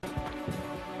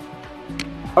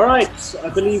All right, I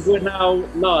believe we're now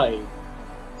live.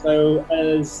 So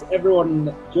as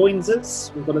everyone joins us,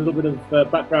 we've got a little bit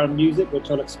of background music, which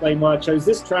I'll explain why I chose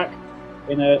this track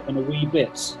in a wee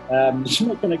bit. You're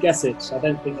not going to guess it. I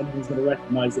don't think anyone's going to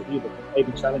recognise it either, but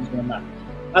maybe challenge me on that.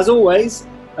 As always,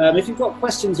 if you've got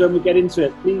questions when we get into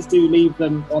it, please do leave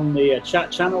them on the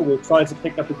chat channel. We'll try to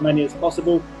pick up as many as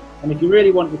possible. And if you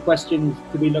really want your questions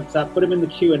to be looked at, put them in the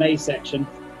Q&A section,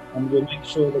 and we'll make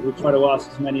sure that we try to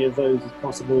ask as many of those as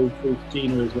possible through to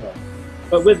Gina as well.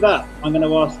 But with that, I'm going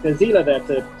to ask Zila there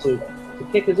to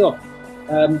kick us off.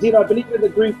 Zila, I believe you're the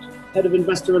Group Head of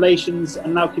Investor Relations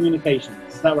and now Communications.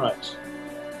 Is that right?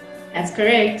 That's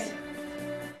correct.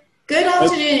 Good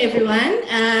afternoon, everyone.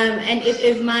 And it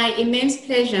is my immense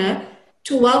pleasure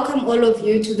to welcome all of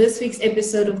you to this week's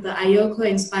episode of the Ayoko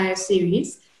Inspire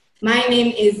series. My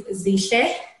name is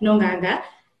Zihle Nonganga,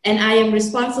 and I am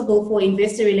responsible for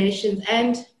investor relations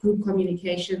and group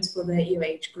communications for the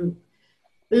EOH Group.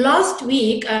 Last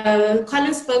week,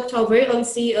 Colin spoke to our very own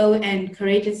CEO and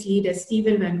courageous leader,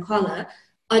 Stephen Van Coller,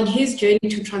 on his journey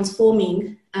to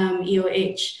transforming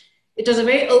EOH. It was a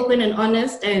very open and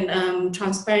honest and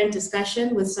transparent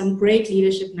discussion with some great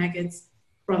leadership nuggets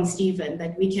from Stephen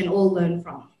that we can all learn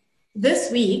from.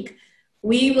 This week,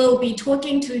 we will be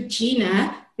talking to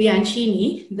Gina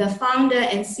Bianchini, the founder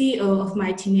and CEO of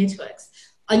Mighty Networks,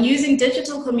 on using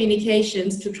digital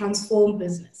communications to transform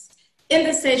business. In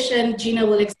this session, Gina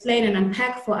will explain and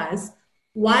unpack for us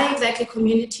why exactly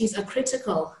communities are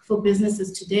critical for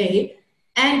businesses today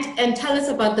and tell us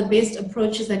about the best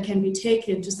approaches that can be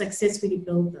taken to successfully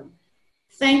build them.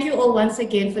 Thank you all once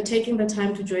again for taking the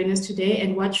time to join us today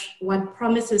and watch what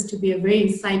promises to be a very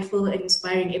insightful and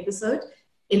inspiring episode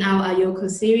in our Ayoko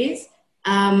series.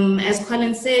 As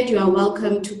Colin said, you are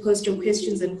welcome to post your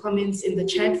questions and comments in the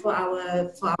chat for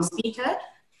our speaker.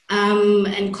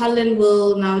 And Colin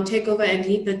will now take over and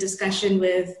lead the discussion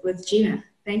with Gina.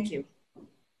 Thank you.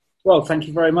 Well, thank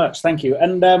you very much. Thank you.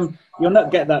 And you'll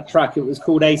not get that track. It was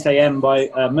called 8 a.m. by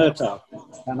Murtaugh.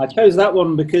 And I chose that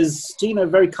one because Gina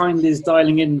very kindly is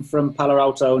dialing in from Palo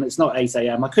Alto, and it's not 8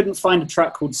 a.m. I couldn't find a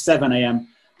track called 7 a.m.,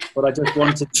 but I just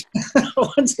wanted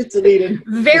to lead in.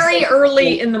 Very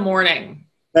early in the morning.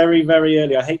 Very, very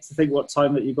early. I hate to think what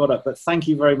time that you got up, but thank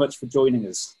you very much for joining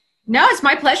us. No, it's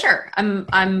my pleasure.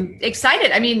 I'm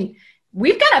excited. I mean,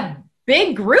 we've got a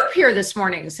big group here this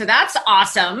morning, so that's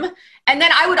awesome. And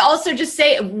then I would also just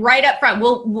say right up front,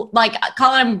 we'll like,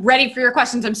 Colin, I'm ready for your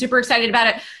questions. I'm super excited about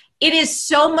it. It is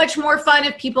so much more fun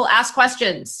if people ask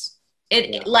questions.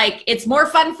 It's more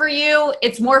fun for you.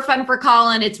 It's more fun for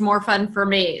Colin. It's more fun for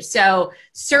me. So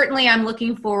certainly I'm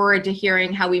looking forward to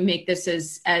hearing how we make this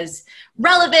as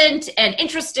relevant and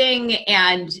interesting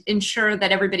and ensure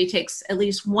that everybody takes at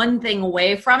least one thing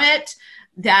away from it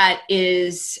that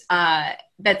is,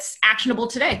 that's actionable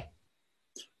today.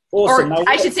 Awesome. Or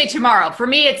I should say tomorrow. For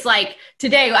me, it's like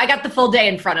today, I got the full day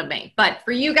in front of me. But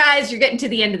for you guys, you're getting to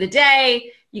the end of the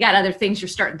day. You got other things you're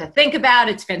starting to think about.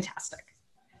 It's fantastic.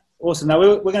 Awesome. Now,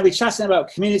 we're going to be chatting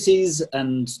about communities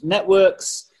and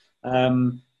networks,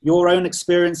 your own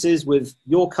experiences with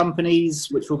your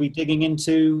companies, which we'll be digging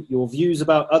into, your views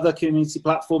about other community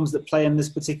platforms that play in this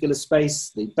particular space,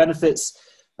 the benefits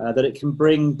that it can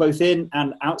bring both in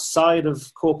and outside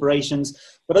of corporations.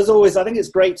 But as always, I think it's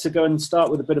great to go and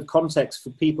start with a bit of context for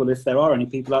people, if there are any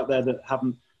people out there that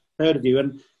haven't heard of you.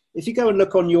 And if you go and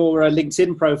look on your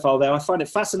LinkedIn profile there, I find it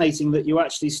fascinating that you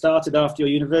actually started after your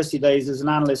university days as an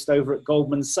analyst over at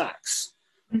Goldman Sachs.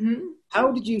 Mm-hmm.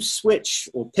 How did you switch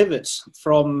or pivot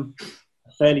from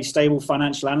a fairly stable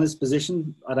financial analyst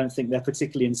position? I don't think they're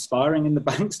particularly inspiring in the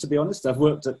banks, to be honest. I've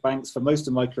worked at banks for most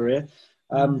of my career,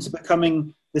 to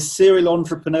becoming this serial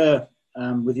entrepreneur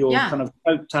with your kind of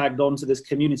coat tagged onto this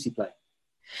community play.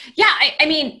 Yeah, I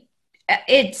mean,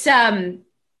 it's...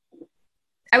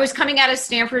 I was coming out of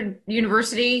Stanford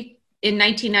University in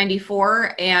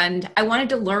 1994, and I wanted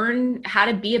to learn how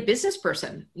to be a business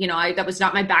person. You know, that was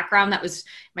not my background.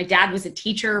 My dad was a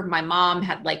teacher. My mom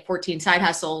had like 14 side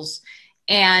hustles.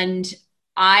 And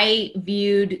I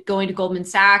viewed going to Goldman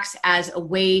Sachs as a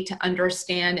way to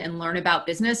understand and learn about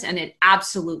business, and it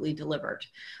absolutely delivered.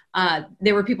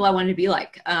 There were people I wanted to be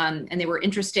like, and they were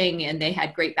interesting, and they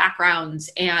had great backgrounds.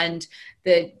 And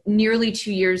the nearly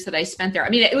 2 years that I spent there, I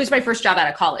mean, it was my first job out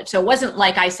of college. So it wasn't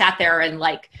like I sat there and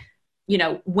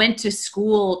went to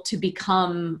school to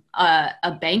become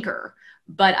a banker,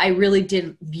 but I really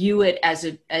did view it as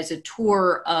a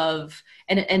tour of,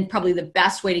 and probably the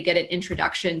best way to get an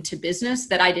introduction to business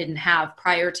that I didn't have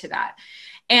prior to that.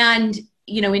 And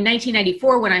in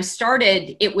 1994 when I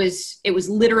started, it was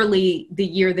literally the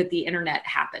year that the internet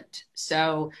happened.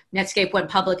 So Netscape went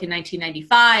public in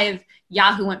 1995.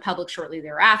 Yahoo went public shortly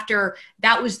thereafter.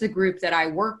 That was the group that I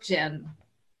worked in.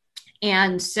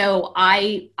 And so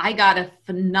I got a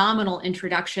phenomenal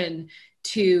introduction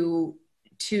to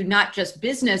not just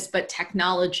business, but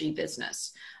technology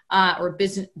business, or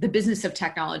the business of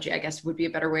technology, I guess would be a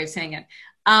better way of saying it.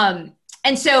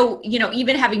 And so,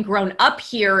 even having grown up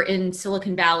here in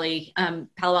Silicon Valley,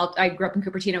 Palo Alto, I grew up in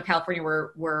Cupertino, California,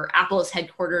 where Apple is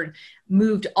headquartered,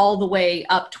 moved all the way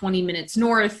up 20 minutes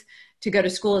north to go to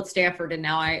school at Stanford. And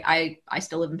now I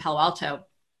still live in Palo Alto.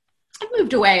 I've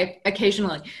moved away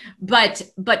occasionally, but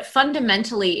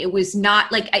fundamentally it was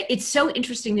not like, it's so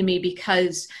interesting to me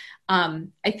because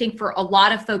I think for a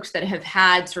lot of folks that have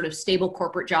had sort of stable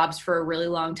corporate jobs for a really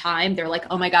long time, they're like,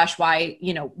 oh my gosh, why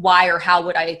or how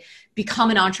would I become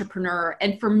an entrepreneur?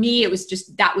 And for me, it was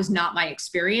just, that was not my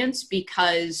experience,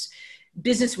 because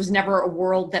business was never a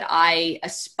world that I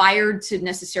aspired to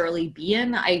necessarily be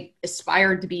in. I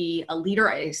aspired to be a leader.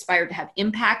 I aspired to have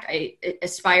impact. I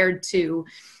aspired to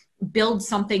build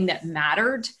something that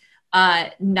mattered.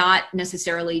 Not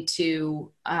necessarily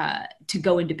to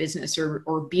go into business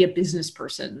or be a business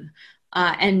person.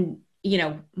 And,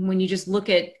 when you just look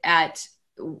at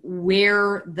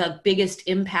where the biggest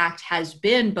impact has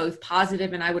been, both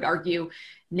positive and I would argue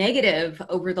negative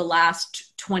over the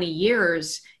last 20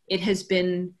 years, it has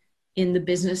been in the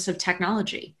business of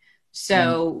technology.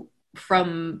 So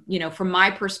from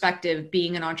my perspective,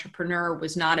 being an entrepreneur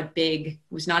was not a big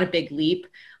leap.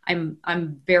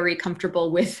 I'm very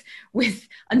comfortable with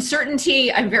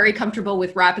uncertainty. I'm very comfortable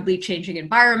with rapidly changing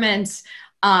environments,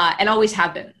 and always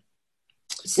have been.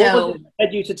 So, what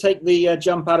led you to take the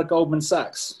jump out of Goldman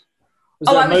Sachs?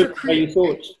 I was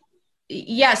recruited.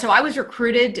 Yeah, so I was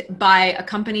recruited by a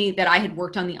company that I had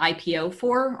worked on the IPO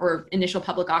for, or initial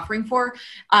public offering for,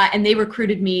 and they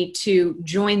recruited me to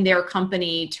join their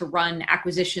company to run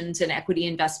acquisitions and equity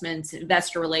investments,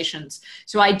 investor relations.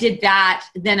 So I did that.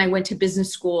 Then I went to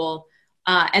business school.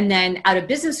 And then out of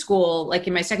business school, like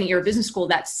in my second year of business school,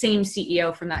 that same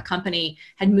CEO from that company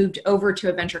had moved over to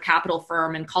a venture capital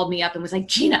firm and called me up and was like,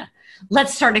 Gina,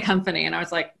 let's start a company. And I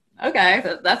was like, okay,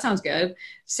 that sounds good.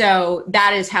 So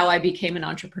that is how I became an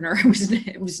entrepreneur.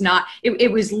 It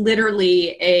was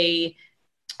literally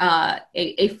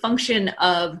a function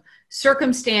of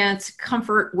circumstance,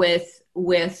 comfort with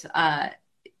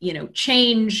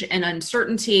change and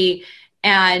uncertainty.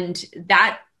 And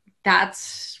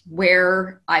that's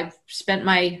where I've spent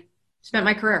my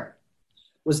career.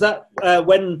 Was that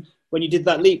when you did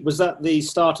that leap, was that the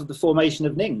start of the formation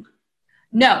of Ning?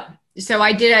 No. So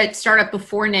I did a startup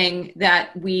before Ning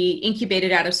that we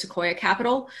incubated out of Sequoia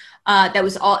Capital. That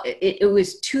was all, it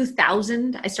was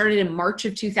 2000. I started in March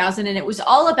of 2000, and it was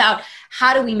all about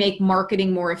how do we make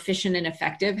marketing more efficient and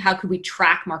effective? How could we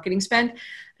track marketing spend?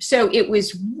 So it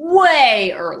was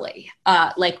way early,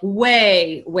 like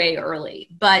way early.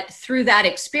 But through that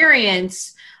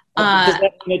experience,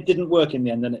 it didn't work in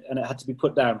the end, and it had to be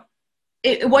put down.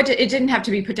 It didn't have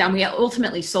to be put down. We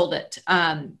ultimately sold it.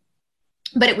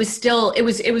 But it was still, it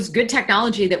was good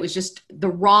technology that was just the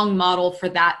wrong model for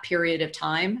that period of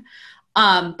time.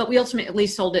 But we ultimately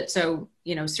sold it. So,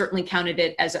 certainly counted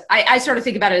it as, I sort of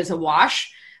think about it as a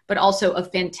wash, but also a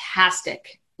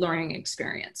fantastic learning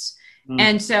experience.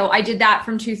 And so I did that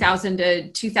from 2000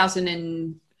 to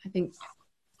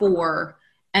 2004,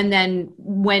 and then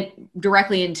went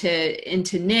directly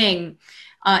into Ning,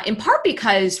 in part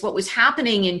because what was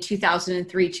happening in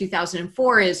 2003,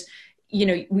 2004 is,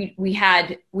 we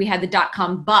had the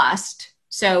dot-com bust.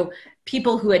 So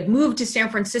people who had moved to San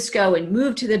Francisco and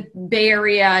moved to the Bay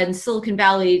Area and Silicon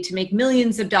Valley to make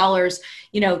millions of dollars,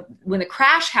 when the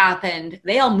crash happened,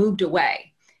 they all moved away.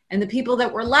 And the people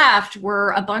that were left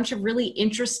were a bunch of really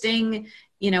interesting,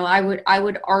 I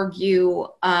would argue,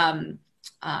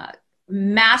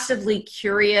 massively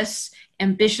curious,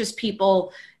 ambitious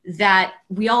people that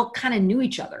we all kind of knew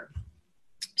each other.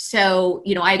 So,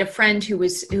 I had a friend who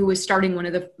was starting one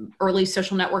of the early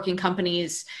social networking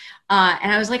companies.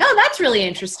 And I was like, oh, that's really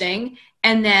interesting.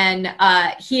 And then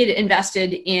he had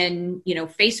invested in,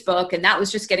 Facebook, and that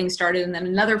was just getting started. And then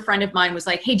another friend of mine was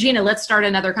like, hey, Gina, let's start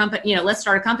another company, let's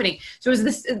start a company. So it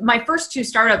was my first two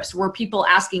startups were people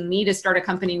asking me to start a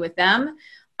company with them.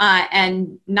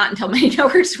 And not until Many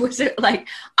Networks was it like,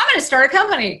 I'm going to start a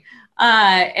company.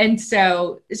 And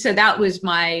so that was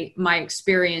my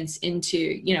experience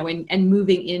into, and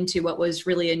moving into what was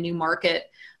really a new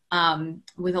market,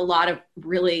 with a lot of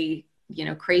really,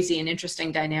 crazy and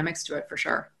interesting dynamics to it, for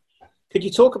sure. Could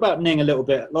you talk about Ning a little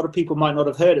bit? A lot of people might not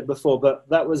have heard it before, but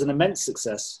that was an immense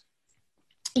success.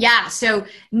 Yeah. So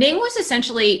Ning was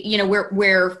essentially,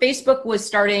 where Facebook was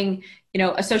starting,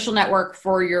 a social network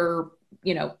for your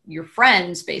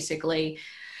friends, basically.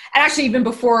 And actually, even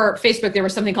before Facebook, there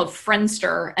was something called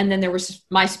Friendster, and then there was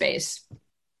MySpace.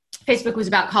 Facebook was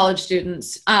about college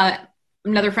students.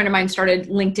 Another friend of mine started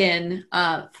LinkedIn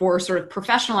for sort of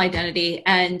professional identity,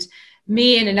 and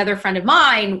me and another friend of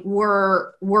mine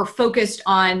were focused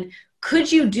on, could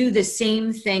you do the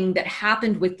same thing that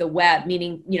happened with the web,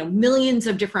 meaning millions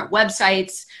of different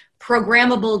websites,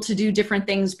 programmable to do different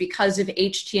things because of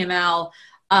HTML,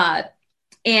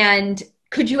 and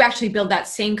could you actually build that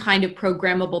same kind of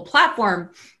programmable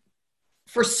platform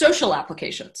for social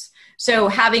applications? So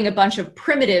having a bunch of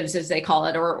primitives, as they call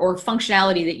it, or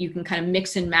functionality that you can kind of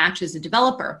mix and match as a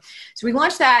developer. So we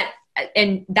launched that,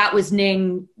 and that was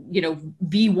Ning,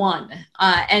 V1.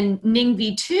 And Ning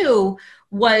V2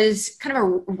 was kind of a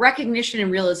recognition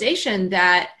and realization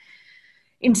that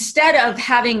instead of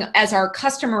having as our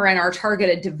customer and our target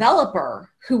a developer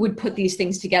who would put these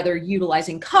things together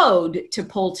utilizing code to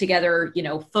pull together,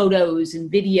 photos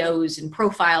and videos and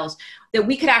profiles, that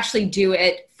we could actually do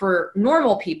it for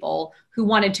normal people who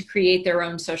wanted to create their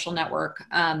own social network,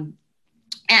 and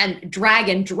drag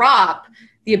and drop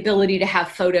the ability to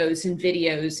have photos and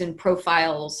videos and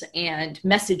profiles and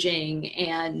messaging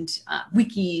and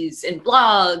wikis and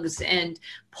blogs and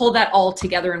pull that all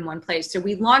together in one place. So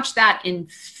we launched that in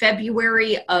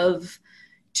February of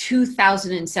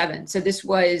 2007. So this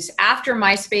was after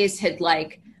MySpace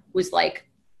was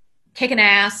kicking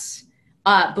ass,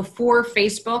 before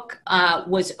Facebook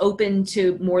was open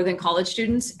to more than college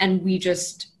students, and we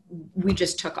just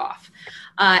took off.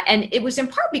 And it was in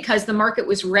part because the market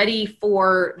was ready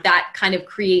for that kind of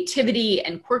creativity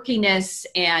and quirkiness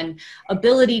and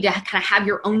ability to kind of have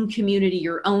your own community,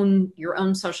 your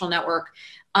own social network.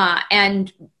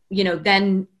 And,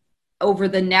 then over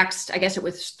the next, I guess it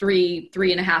was three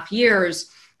and a half years,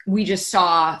 we just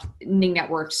saw Ning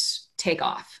Networks take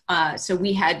off. So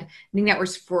we had Ning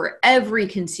Networks for every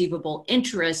conceivable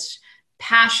interest,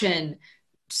 passion,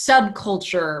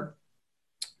 subculture,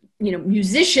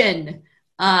 musician,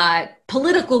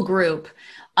 political group,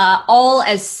 all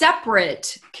as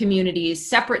separate communities,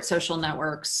 separate social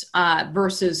networks,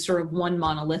 versus sort of one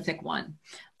monolithic one.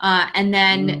 And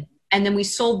then we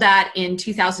sold that in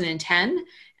 2010,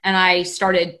 and I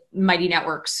started Mighty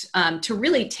Networks to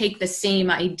really take the same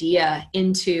idea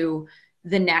into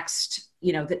the next,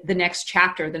 the next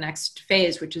chapter, the next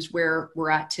phase, which is where we're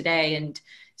at today, and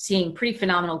seeing pretty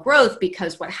phenomenal growth,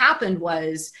 because what happened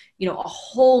was, a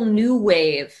whole new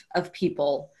wave of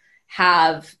people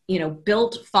have,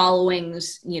 built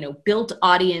followings, built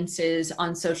audiences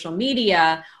on social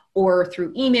media or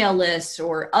through email lists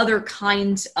or other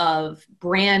kinds of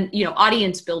brand,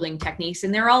 audience building techniques.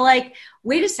 And they're all like,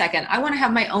 wait a second, I want to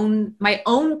have my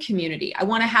own community. I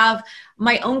want to have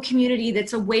my own community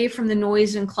that's away from the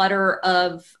noise and clutter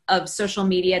of social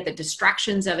media, the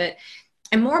distractions of it.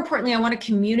 And more importantly, I want a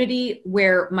community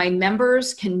where my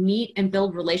members can meet and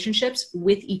build relationships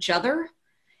with each other,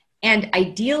 and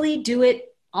ideally do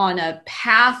it on a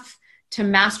path to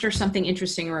master something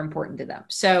interesting or important to them.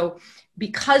 So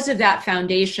because of that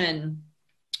foundation,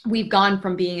 we've gone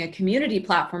from being a community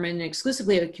platform and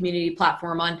exclusively a community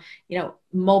platform on,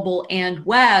 mobile and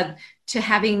web, to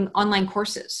having online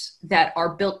courses that are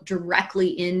built directly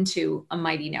into a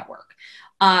Mighty Network.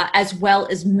 As well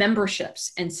as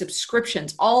memberships and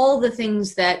subscriptions, all the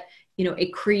things that, a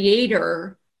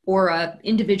creator or an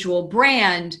individual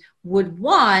brand would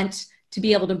want to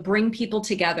be able to bring people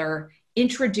together,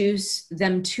 introduce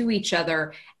them to each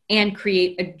other, and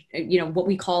create what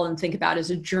we call and think about as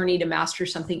a journey to master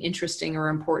something interesting or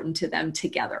important to them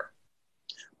together.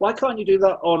 Why can't you do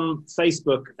that on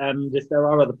Facebook? And if there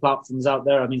are other platforms out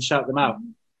there, shout them out.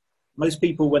 Most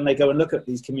people, when they go and look at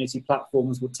these community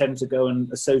platforms, would tend to go and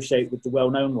associate with the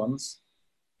well-known ones.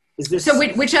 Is this so?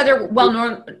 Which other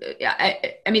well-known?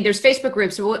 There's Facebook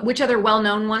groups. Which other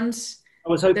well-known ones? I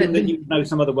was hoping that you know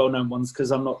some other well-known ones,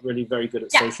 because I'm not really very good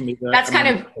at social media. That's kind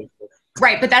of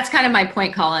right, but that's kind of my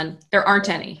point, Colin. There aren't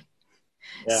any.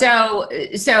 Yeah.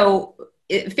 So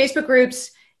Facebook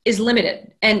groups is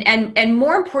limited, and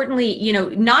more importantly,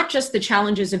 not just the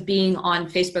challenges of being on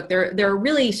Facebook. There are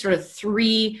really sort of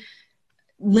three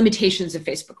limitations of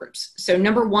Facebook groups. So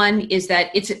number one is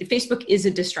that Facebook is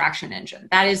a distraction engine.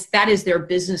 That is their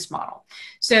business model.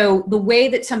 So the way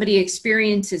that somebody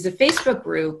experiences a Facebook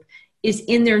group is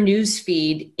in their news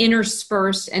feed,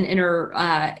 interspersed and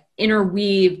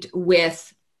interweaved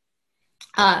with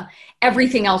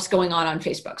everything else going on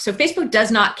Facebook. So Facebook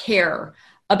does not care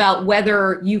about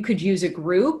whether you could use a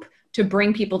group to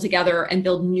bring people together and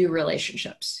build new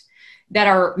relationships. that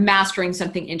are mastering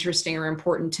something interesting or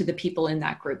important to the people in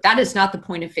that group. That is not the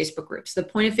point of Facebook groups. The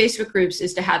point of Facebook groups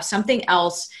is to have something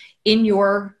else in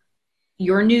your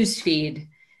news feed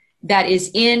that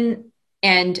is in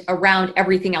and around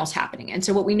everything else happening. And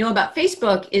so what we know about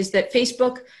Facebook is that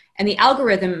Facebook and the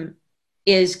algorithm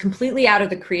is completely out of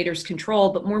the creator's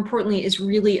control, but more importantly is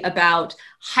really about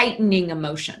heightening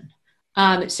emotion.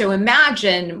 So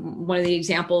imagine one of the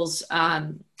examples,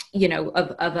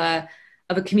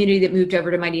 of a community that moved over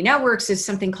to Mighty Networks is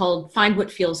something called Find What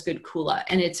Feels Good Kula.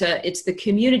 And it's the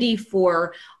community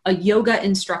for a yoga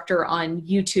instructor on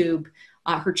YouTube.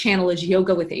 Her channel is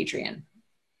Yoga with Adriene.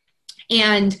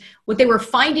 And what they were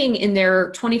finding in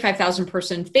their 25,000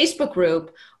 person Facebook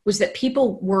group was that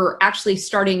people were actually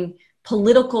starting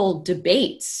political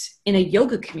debates in a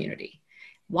yoga community.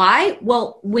 Why?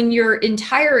 Well, when your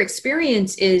entire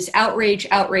experience is outrage,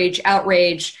 outrage,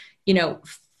 outrage,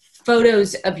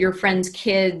 photos of your friends'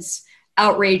 kids,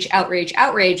 outrage, outrage,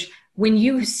 outrage, when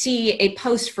you see a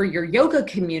post for your yoga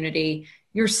community,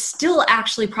 you're still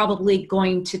actually probably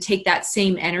going to take that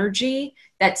same energy,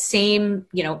 that same,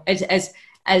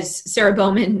 as Sarah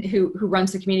Bowman, who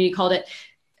runs the community, called it,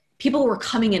 people were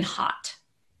coming in hot.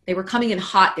 They were coming in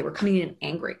hot. They were coming in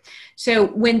angry. So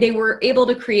when they were able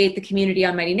to create the community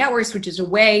on Mighty Networks, which is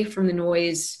away from the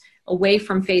noise, away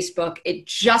from Facebook,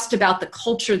 it's just about the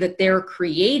culture that they're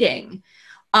creating.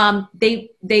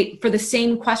 They for the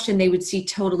same question, they would see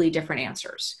totally different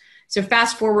answers. So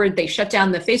fast forward, they shut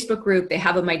down the Facebook group. They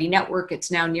have a Mighty Network. It's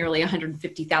now nearly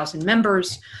 150,000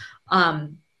 members.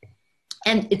 And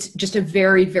it's just a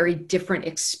very, very different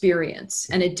experience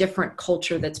and a different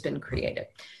culture that's been created.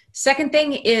 Second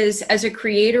thing is, as a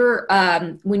creator,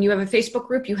 when you have a Facebook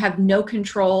group, you have no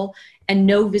control and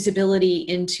no visibility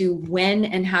into when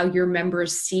and how your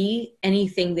members see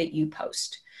anything that you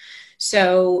post.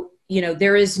 So,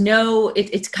 there is no,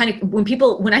 it's kind of,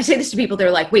 when I say this to people,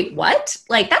 they're like, wait, what?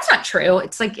 Like, that's not true.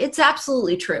 It's like, it's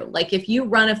absolutely true. Like, if you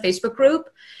run a Facebook group,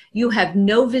 you have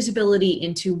no visibility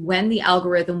into when the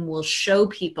algorithm will show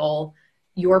people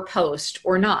your post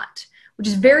or not, which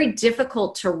is very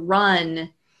difficult to run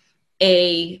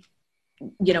any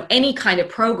kind of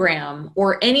program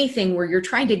or anything where you're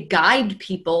trying to guide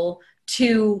people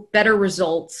to better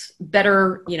results,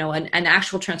 better, an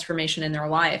actual transformation in their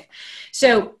life.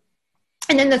 So,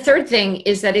 and then the third thing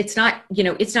is that it's not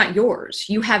yours.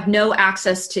 You have no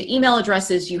access to email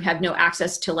addresses. You have no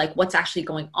access to what's actually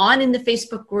going on in the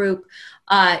Facebook group.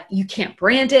 You can't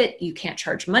brand it. You can't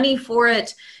charge money for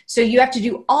it. So you have to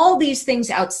do all these things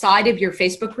outside of your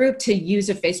Facebook group to use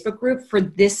a Facebook group for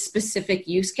this specific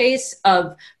use case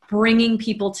of bringing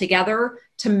people together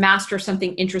to master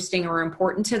something interesting or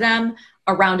important to them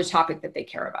around a topic that they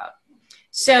care about.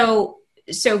 So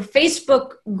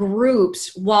Facebook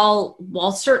groups, while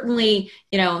certainly,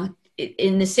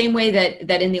 in the same way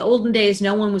that in the olden days,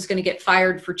 no one was going to get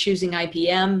fired for choosing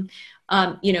IBM,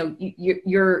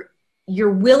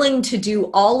 you're willing to do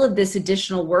all of this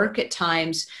additional work at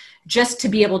times just to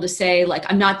be able to say,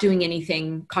 I'm not doing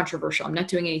anything controversial. I'm not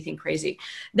doing anything crazy.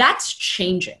 That's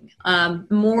changing.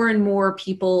 More and more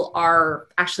people are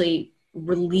actually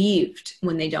relieved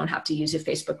when they don't have to use a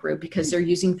Facebook group because they're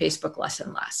using Facebook less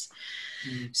and less.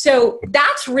 So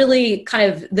that's really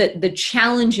kind of the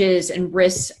challenges and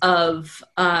risks of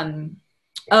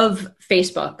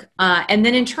Facebook. And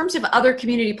then in terms of other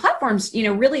community platforms,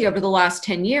 really over the last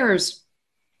 10 years,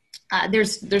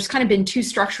 there's kind of been two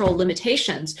structural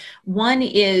limitations. One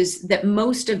is that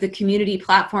most of the community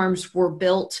platforms were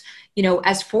built,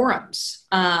 as forums,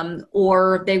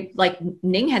 or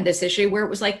Ning had this issue where it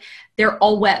was they're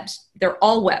all web.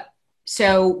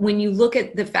 So when you look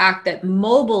at the fact that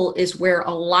mobile is where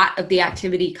a lot of the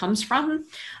activity comes from,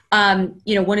 one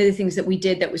of the things that we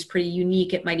did that was pretty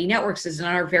unique at Mighty Networks is in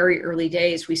our very early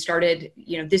days, we started,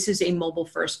 this is a mobile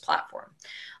first platform,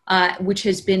 which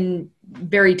has been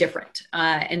very different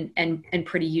and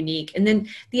pretty unique. And then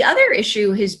the other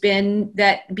issue has been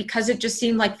that because it just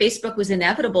seemed like Facebook was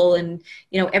inevitable and,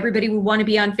 everybody would want to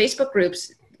be on Facebook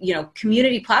groups,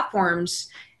 community platforms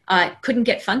couldn't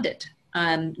get funded.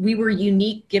 We were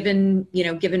unique given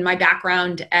my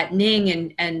background at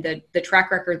Ning and the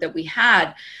track record that we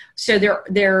had. So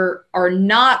there are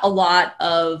not a lot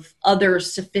of other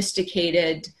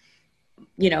sophisticated,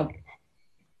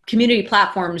 community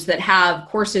platforms that have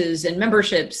courses and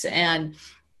memberships and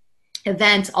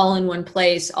events all in one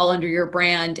place, all under your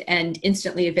brand and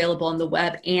instantly available on the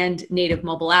web and native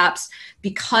mobile apps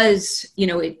because,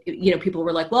 people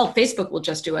were like, well, Facebook will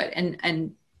just do it.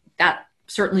 And that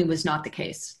certainly was not the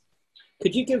case.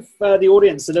 Could you give the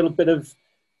audience a little bit of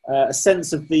a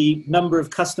sense of the number of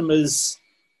customers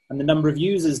and the number of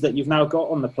users that you've now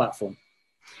got on the platform?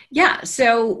 Yeah,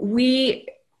 so we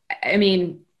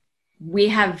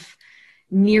have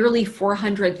nearly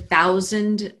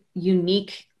 400,000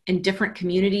 unique and different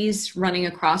communities running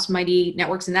across Mighty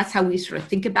Networks, and that's how we sort of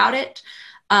think about it.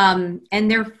 And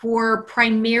therefore,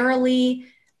 primarily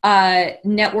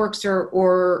networks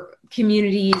or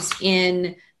communities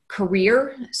in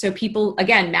career. So people,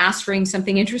 again, mastering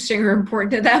something interesting or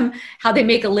important to them, how they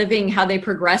make a living, how they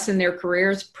progress in their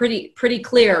careers. Pretty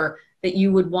clear that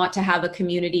you would want to have a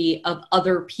community of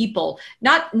other people,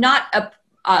 not a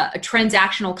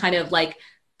transactional kind of like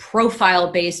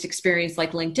profile-based experience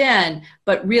like LinkedIn,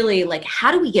 but really like,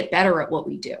 how do we get better at what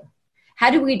we do? How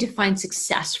do we define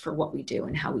success for what we do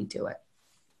and how we do it?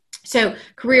 So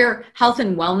career, health,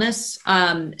 and wellness.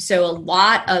 So a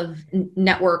lot of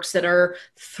networks that are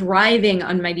thriving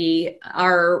on Mighty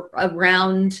are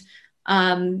around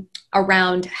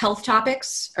health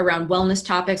topics, around wellness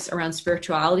topics, around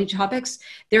spirituality topics.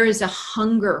 There is a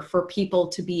hunger for people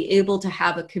to be able to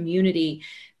have a community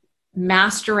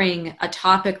mastering a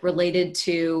topic related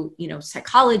to,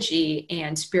 psychology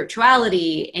and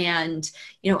spirituality and,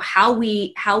 how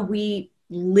we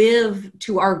live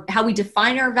to how we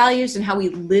define our values and how we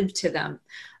live to them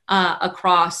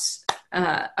across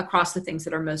the things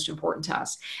that are most important to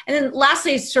us. And then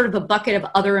lastly, it's sort of a bucket of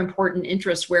other important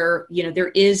interests where, there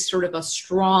is sort of a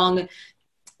strong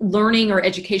learning or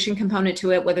education component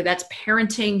to it, whether that's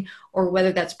parenting or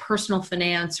whether that's personal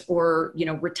finance or,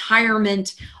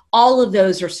 retirement. All of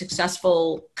those are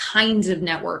successful kinds of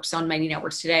networks on Mighty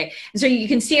Networks today. And so you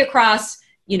can see across,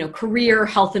 career,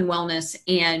 health, and wellness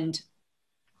and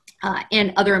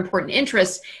other important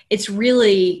interests, it's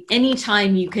really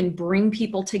anytime you can bring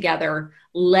people together,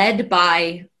 led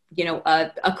by,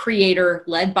 a creator,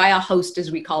 led by a host,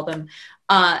 as we call them,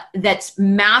 that's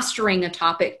mastering a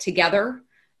topic together,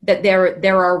 that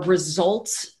there are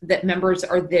results that members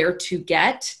are there to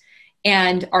get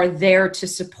and are there to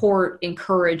support,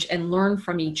 encourage, and learn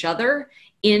from each other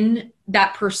in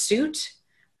that pursuit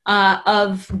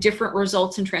of different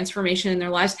results and transformation in their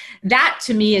lives. That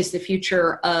to me is the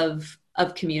future of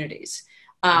communities.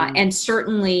 And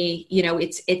certainly,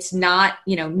 it's not,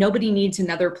 nobody needs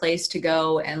another place to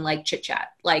go and like chit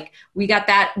chat. Like we got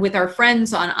that with our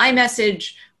friends on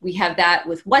iMessage. We have that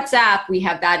with WhatsApp. We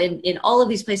have that in all of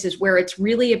these places where it's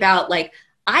really about like,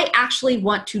 I actually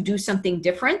want to do something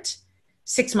different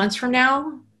 6 months from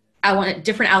now. I want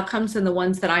different outcomes than the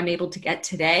ones that I'm able to get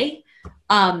today.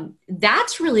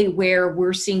 That's really where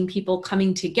we're seeing people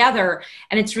coming together.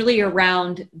 And it's really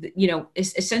around,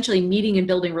 essentially meeting and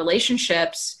building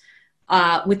relationships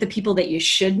with the people that you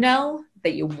should know,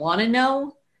 that you want to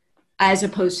know, as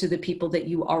opposed to the people that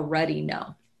you already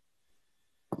know.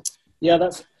 Yeah,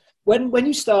 that's when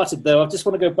you started though, I just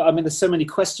want to go back. I mean, there's so many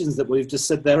questions that we've just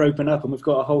said there open up and we've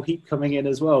got a whole heap coming in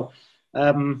as well.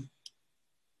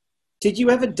 Did you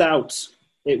ever doubt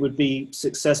it would be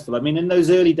successful? I mean, in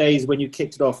those early days when you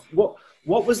kicked it off, what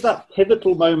was that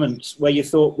pivotal moment where you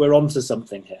thought we're onto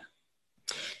something here?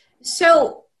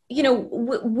 So,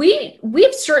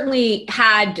 we've certainly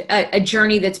had a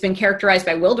journey that's been characterized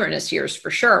by wilderness years for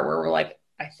sure, where we're like,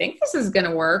 I think this is going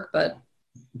to work, but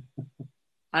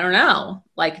I don't know.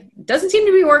 Like, it doesn't seem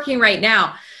to be working right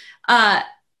now.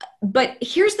 But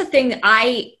here's the thing that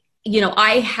I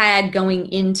had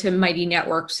going into Mighty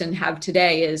Networks and have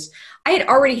today is I had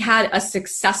already had a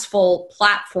successful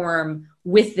platform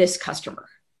with this customer,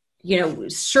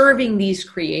 serving these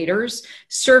creators,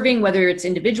 serving whether it's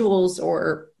individuals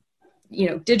or,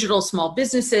 digital small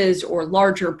businesses or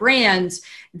larger brands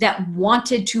that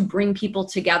wanted to bring people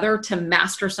together to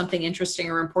master something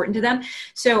interesting or important to them.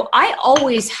 So I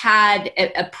always had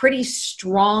a pretty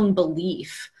strong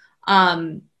belief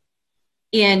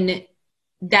in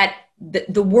that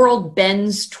the world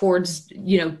bends towards,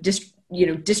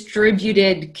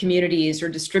 distributed communities or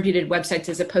distributed websites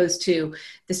as opposed to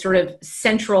the sort of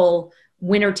central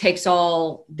winner takes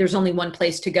all, there's only one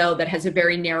place to go that has a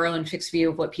very narrow and fixed view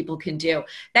of what people can do.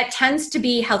 That tends to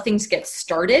be how things get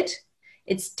started.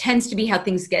 It tends to be how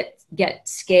things get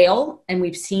scale, and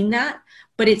we've seen that,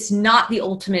 but it's not the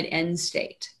ultimate end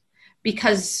state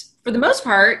because for the most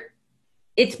part,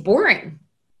 it's boring,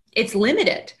 it's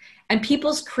limited. And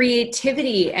people's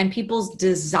creativity and people's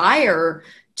desire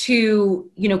to,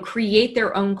 create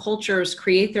their own cultures,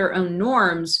 create their own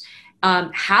norms,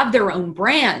 have their own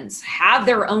brands, have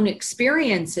their own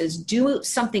experiences, do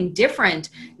something different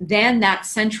than that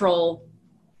central,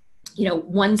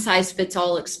 one size fits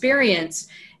all experience,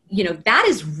 that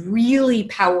is really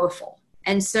powerful.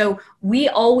 And so we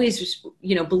always,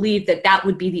 believe that that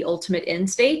would be the ultimate end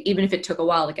state, even if it took a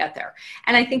while to get there.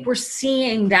 And I think we're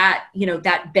seeing that,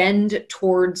 that bend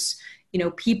towards,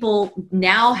 people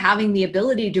now having the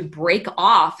ability to break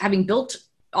off, having built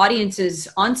audiences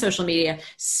on social media,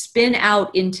 spin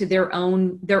out into their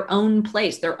own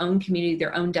place, their own community,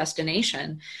 their own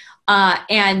destination.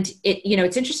 And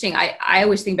it's interesting. I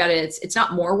always think about it. It's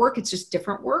not more work. It's just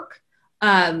different work.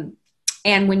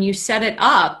 And when you set it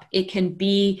up, it can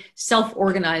be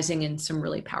self-organizing in some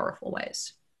really powerful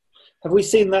ways. Have we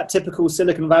seen that typical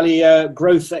Silicon Valley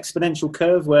growth exponential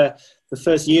curve where the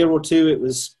first year or two it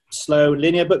was slow,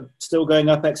 linear, but still going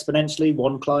up exponentially,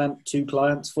 1 client, 2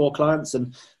 clients, 4 clients,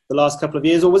 and the last couple of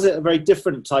years? Or was it a very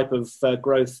different type of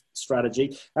growth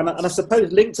strategy? And I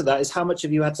suppose linked to that is how much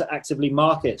have you had to actively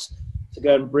market to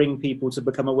go and bring people to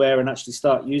become aware and actually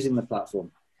start using the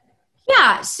platform?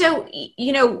 Yeah. So,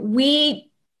 we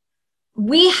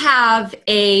have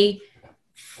a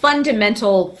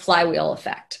fundamental flywheel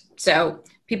effect. So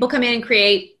people come in and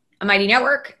create a Mighty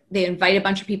Network. They invite a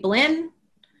bunch of people in.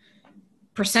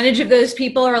 Percentage of those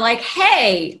people are like,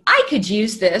 hey, I could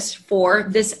use this for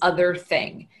this other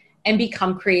thing, and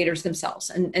become creators themselves.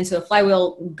 And so the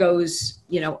flywheel goes,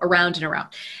 around and around.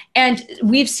 And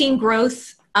we've seen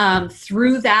growth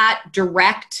through that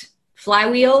direct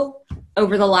flywheel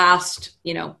over the last,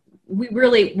 we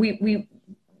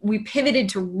pivoted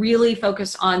to really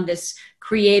focus on this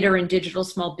creator and digital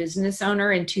small business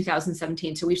owner in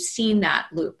 2017. So we've seen that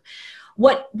loop.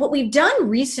 What we've done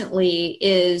recently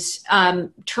is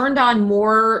turned on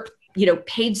more,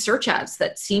 paid search ads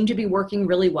that seem to be working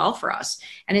really well for us.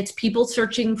 And it's people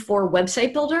searching for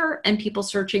website builder and people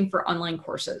searching for online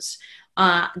courses.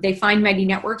 They find Mighty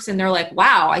Networks and they're like,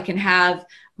 wow, I can have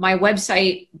my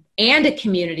website and a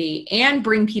community and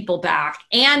bring people back.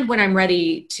 And when I'm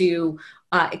ready to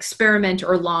experiment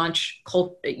or launch,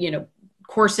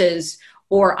 courses,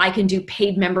 or I can do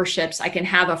paid memberships, I can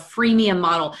have a freemium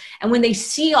model. And when they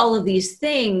see all of these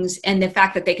things and the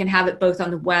fact that they can have it both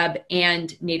on the web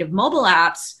and native mobile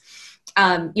apps,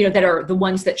 that are the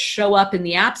ones that show up in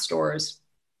the app stores,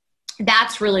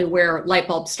 that's really where light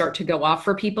bulbs start to go off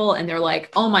for people. And they're like,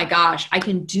 oh my gosh, I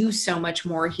can do so much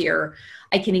more here.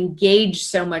 I can engage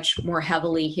so much more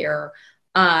heavily here.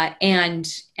 And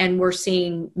we're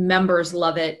seeing members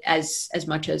love it as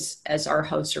much as our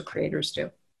hosts or creators do.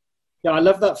 Yeah, I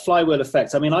love that flywheel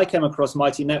effect. I mean, I came across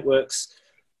Mighty Networks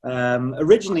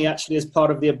originally actually as part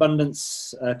of the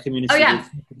Abundance community. Oh, yeah.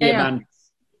 Yeah.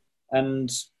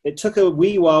 And it took a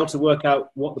wee while to work out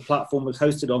what the platform was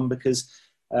hosted on because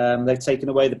they've taken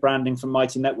away the branding from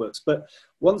Mighty Networks. But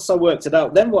once I worked it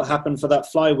out, then what happened for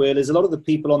that flywheel is a lot of the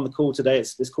people on the call today,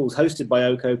 this call is hosted by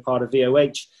Oko, part of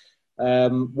VOH.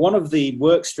 One of the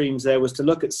work streams there was to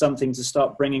look at something to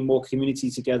start bringing more community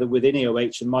together within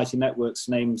EOH, and Mighty Networks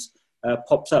names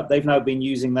popped up. They've now been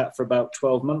using that for about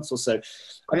 12 months or so.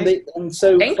 And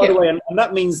so, by the way, and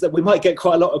that means that we might get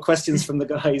quite a lot of questions from the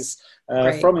guys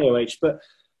from EOH.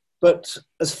 But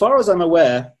as far as I'm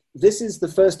aware, this is the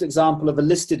first example of a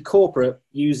listed corporate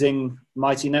using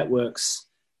Mighty Networks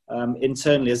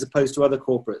internally as opposed to other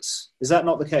corporates. Is that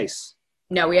not the case?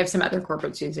 No, we have some other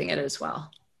corporates using it as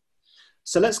well.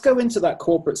 So let's go into that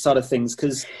corporate side of things,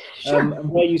 because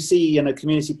where you see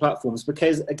community platforms,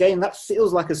 because again, that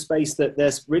feels like a space that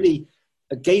there's really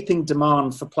a gaping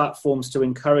demand for platforms to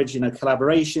encourage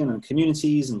collaboration and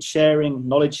communities and sharing,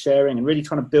 knowledge sharing, and really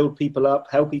trying to build people up,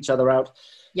 help each other out.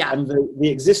 Yeah. And the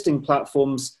existing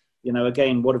platforms,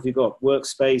 again, what have you got?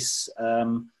 Workspace.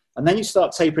 And then you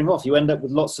start tapering off. You end up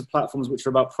with lots of platforms which are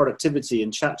about productivity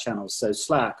and chat channels. So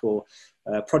Slack or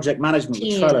project management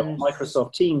with Trello,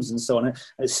 Microsoft Teams, and so on. And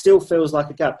it still feels like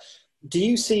a gap. Do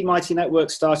you see Mighty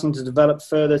Networks starting to develop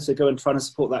further to go and try to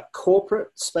support that corporate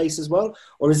space as well?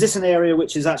 Or is this an area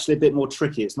which is actually a bit more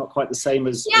tricky? It's not quite the same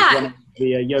as running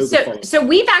the yoga. So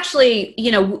we've actually,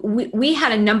 we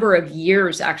had a number of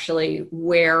years actually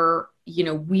where,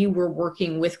 we were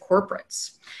working with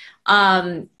corporates.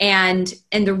 And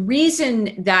the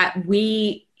reason that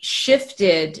we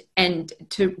shifted and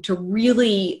to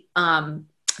really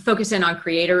focus in on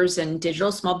creators and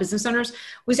digital small business owners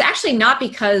was actually not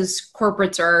because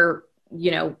corporates are,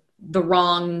 the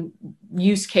wrong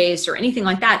use case or anything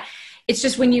like that. It's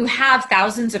just when you have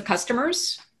thousands of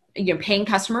customers, paying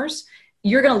customers,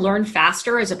 you're going to learn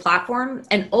faster as a platform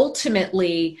and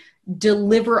ultimately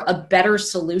deliver a better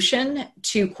solution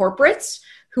to corporates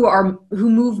who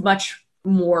move much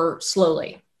more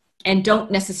slowly and don't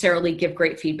necessarily give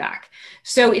great feedback.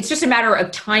 So it's just a matter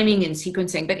of timing and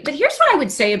sequencing. But here's what I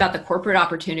would say about the corporate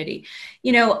opportunity.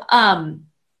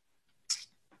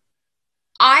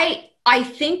 I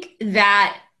think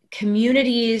that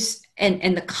communities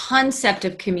and the concept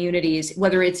of communities,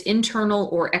 whether it's internal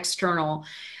or external,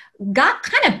 got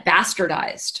kind of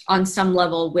bastardized on some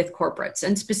level with corporates.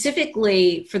 And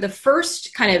specifically for the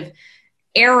first kind of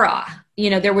era,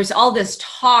 there was all this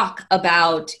talk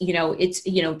about, it's,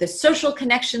 the social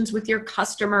connections with your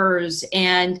customers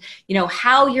and,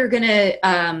 how you're going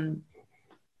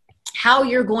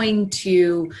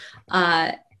to,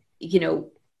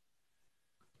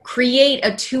 create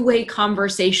a two-way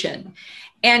conversation.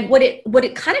 And what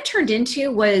it kind of turned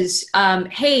into was,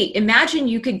 hey, imagine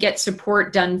you could get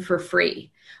support done for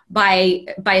free by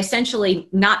essentially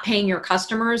not paying your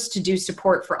customers to do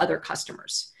support for other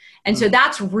customers. And so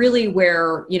that's really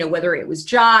where, whether it was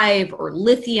Jive or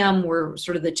Lithium were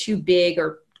sort of the two big,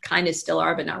 or kind of still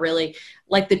are, but not really,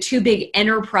 like the two big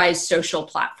enterprise social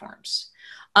platforms.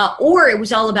 Or it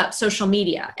was all about social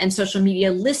media and social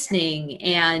media listening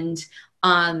and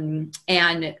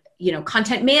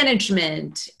content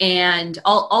management and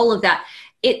all of that.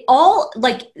 It all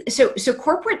so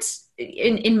corporates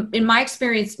in my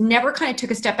experience never kind of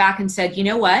took a step back and said, you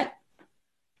know what,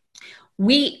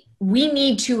 we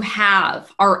need to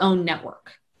have our own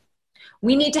network.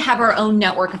 We need to have our own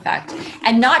network effect,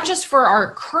 and not just for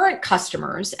our current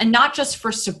customers and not just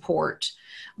for support,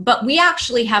 but we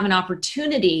actually have an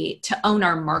opportunity to own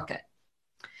our market.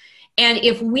 And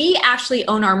if we actually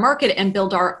own our market and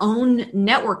build our own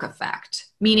network effect,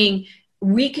 meaning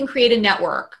we can create a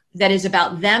network that is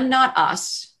about them, not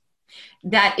us,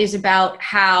 that is about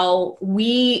how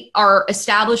we are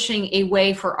establishing a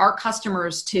way for our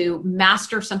customers to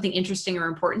master something interesting or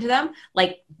important to them,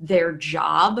 like their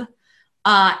job,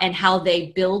 and how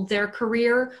they build their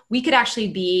career, we could actually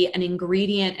be an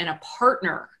ingredient and a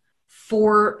partner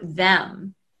for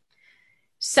them,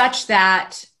 such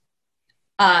that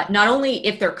not only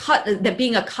if they're that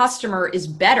being a customer is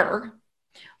better,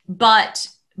 but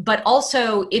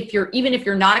also even if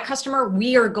you're not a customer,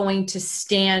 we are going to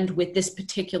stand with this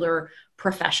particular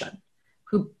profession,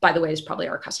 who, by the way, is probably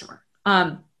our customer.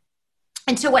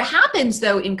 And so what happens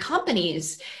though in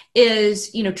companies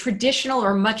is, traditional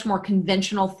or much more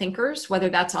conventional thinkers, whether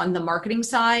that's on the marketing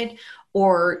side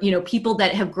or, people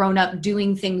that have grown up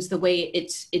doing things the way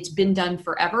it's been done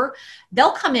forever,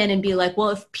 they'll come in and be like, well,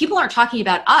 if people aren't talking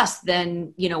about us,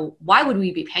 then, why would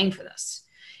we be paying for this?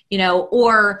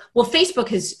 Or, well, Facebook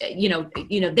has,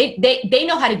 they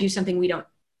know how to do something we don't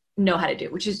know how to do,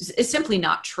 which is simply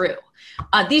not true.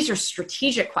 These are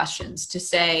strategic questions to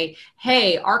say,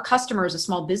 hey, our customer is a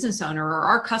small business owner, or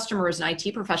our customer is an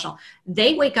IT professional.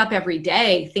 They wake up every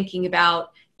day thinking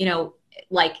about,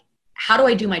 how do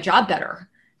I do my job better?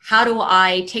 How do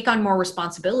I take on more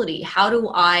responsibility? How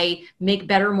do I make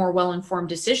better, more well-informed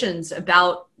decisions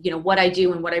about, what I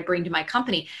do and what I bring to my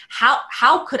company?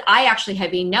 How could I actually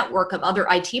have a network of other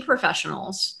IT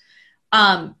professionals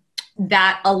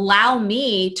that allow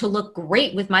me to look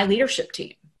great with my leadership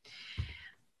team?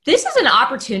 This is an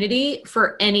opportunity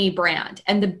for any brand.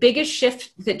 And the biggest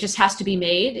shift that just has to be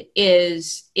made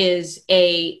is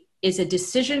a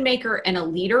decision maker and a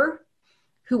leader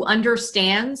who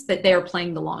understands that they are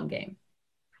playing the long game,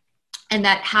 and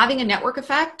that having a network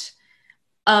effect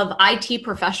of IT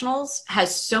professionals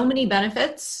has so many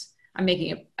benefits. I'm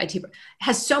making it IT,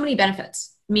 has so many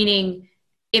benefits, meaning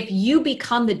if you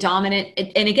become the dominant,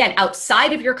 and again,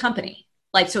 outside of your company,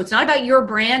 so it's not about your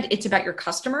brand, it's about your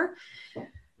customer.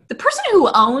 The person who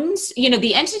owns,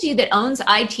 the entity that owns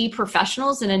IT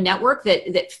professionals in a network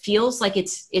that feels like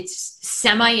it's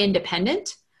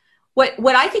semi-independent.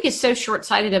 What I think is so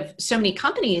short-sighted of so many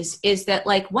companies is that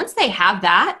once they have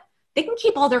that, they can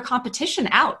keep all their competition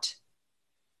out.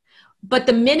 But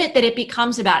the minute that it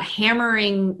becomes about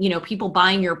hammering, people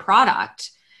buying your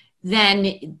product,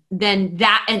 then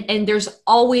that, and there's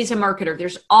always a marketer,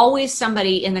 there's always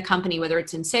somebody in the company, whether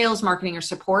it's in sales, marketing, or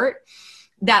support,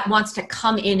 that wants to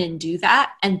come in and do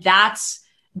that. And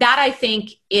that I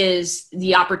think is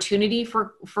the opportunity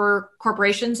for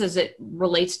corporations as it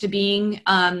relates to being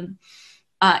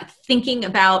thinking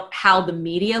about how the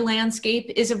media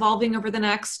landscape is evolving over the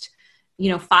next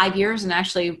 5 years, and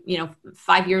actually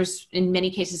 5 years in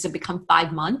many cases have become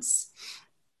 5 months.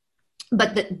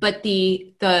 But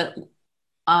the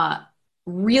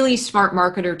really smart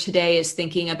marketer today is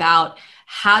thinking about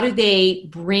how do they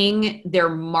bring their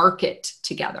market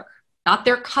together, not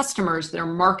their customers, their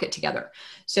market together,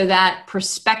 so that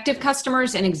prospective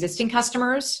customers and existing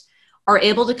customers are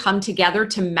able to come together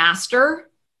to master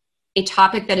a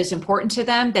topic that is important to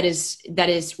them, that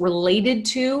is related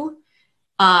to,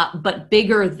 but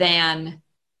bigger than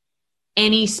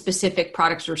any specific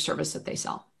products or service that they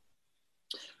sell.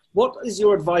 What is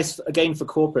your advice, again, for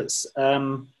corporates?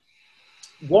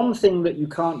 one thing that you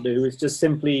can't do is just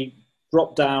simply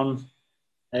drop down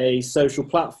a social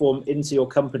platform into your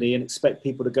company and expect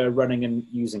people to go running and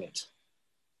using it.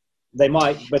 They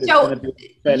might, but it's going to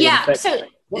be fairly ineffective.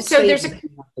 So there's you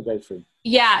have to go through?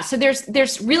 So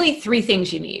there's really three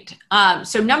things you need.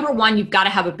 So number one, you've got to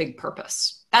have a big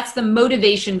purpose. That's the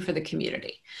motivation for the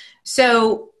community.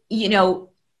 So,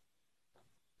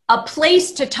 a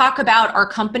place to talk about our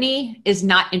company is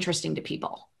not interesting to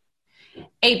people.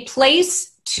 A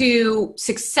place to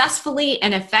successfully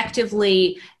and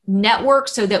effectively network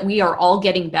so that we are all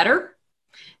getting better,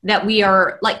 that we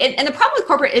are like, and the problem with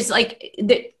corporate is like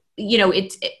that,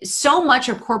 it's so much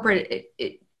of corporate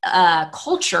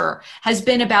culture has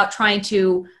been about trying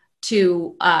to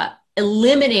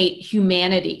eliminate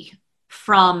humanity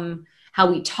from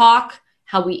how we talk,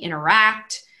 how we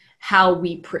interact, how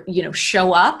we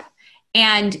show up.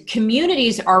 And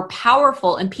communities are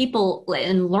powerful, and people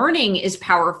and learning is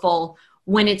powerful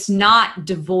when it's not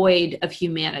devoid of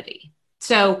humanity.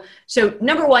 So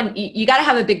number one, you got to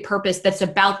have a big purpose that's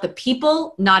about the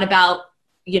people, not about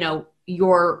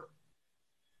your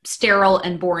sterile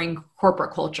and boring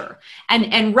corporate culture,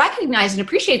 and recognize and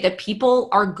appreciate that people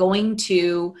are going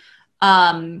to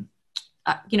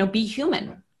be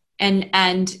human,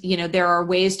 and there are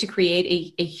ways to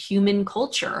create a human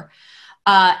culture,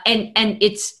 and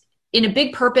it's in a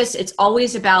big purpose. It's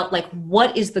always about like,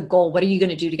 what is the goal? What are you going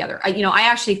to do together? I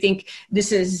actually think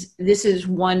this is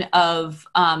one of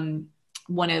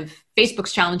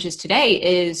Facebook's challenges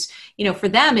today is, for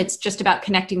them, it's just about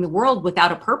connecting the world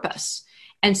without a purpose.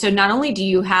 And so not only do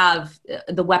you have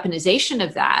the weaponization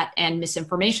of that and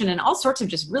misinformation and all sorts of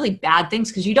just really bad things,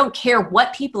 because you don't care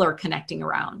what people are connecting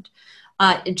around,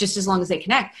 just as long as they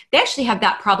connect. They actually have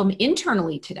that problem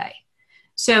internally today.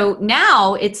 So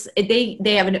now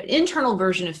they have an internal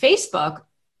version of Facebook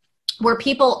where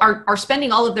people are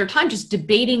spending all of their time just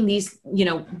debating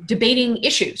debating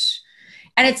issues.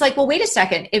 And it's like, well, wait a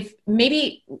second, if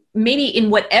maybe in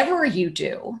whatever you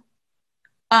do,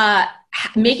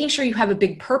 making sure you have a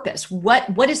big purpose.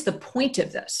 What is the point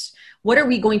of this? What are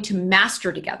we going to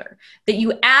master together? That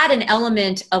you add an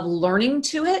element of learning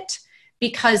to it,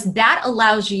 because that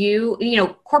allows you,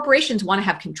 corporations want to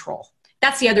have control.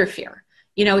 That's the other fear.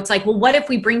 It's like, well, what if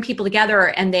we bring people together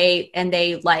and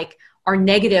they like are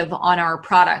negative on our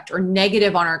product or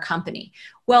negative on our company?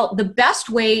 Well, the best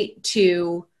way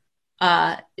to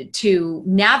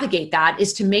navigate that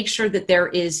is to make sure that there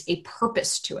is a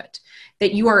purpose to it,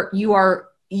 that you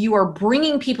are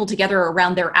bringing people together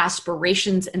around their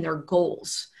aspirations and their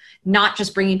goals, not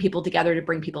just bringing people together to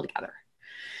bring people together.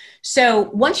 So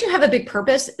once you have a big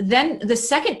purpose, then the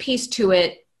second piece to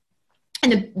it,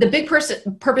 and the big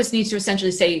purpose needs to essentially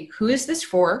say, who is this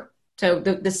for? So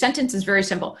the sentence is very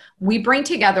simple. We bring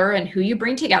together, and who you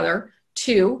bring together.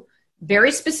 2,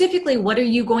 very specifically, what are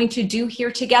you going to do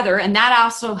here together? And that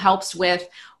also helps with,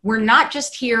 we're not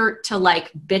just here to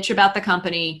like bitch about the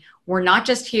company. We're not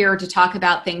just here to talk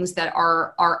about things that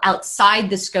are outside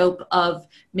the scope of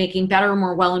making better,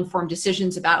 more well-informed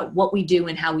decisions about what we do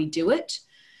and how we do it.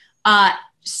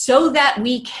 So that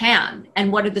we can,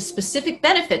 and what are the specific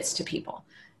benefits to people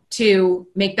to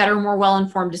make better, more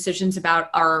well-informed decisions about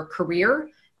our career,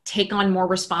 take on more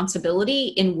responsibility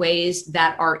in ways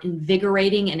that are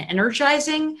invigorating and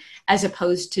energizing, as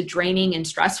opposed to draining and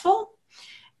stressful,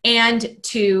 and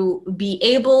to be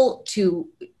able to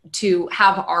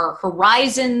have our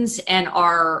horizons and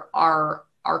our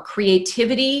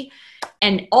creativity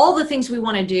and all the things we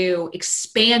want to do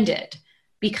expanded.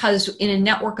 Because in a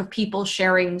network of people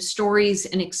sharing stories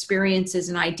and experiences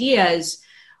and ideas,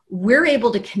 we're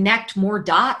able to connect more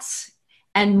dots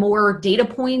and more data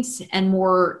points and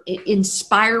more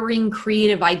inspiring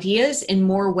creative ideas in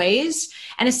more ways,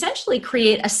 and essentially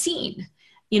create a scene,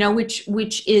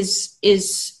 which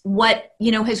is what,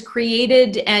 has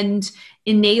created and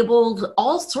enabled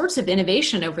all sorts of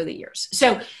innovation over the years.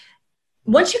 So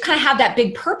once you kind of have that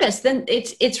big purpose, then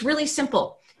it's really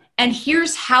simple. And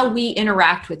here's how we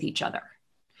interact with each other.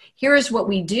 Here's what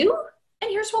we do, and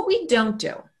here's what we don't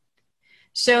do.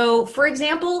 So, for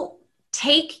example,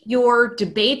 take your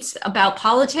debates about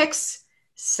politics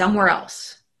somewhere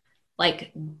else.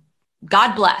 Like,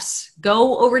 God bless,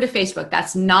 go over to Facebook.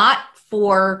 That's not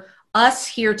for us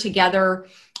here together,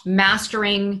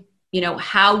 mastering,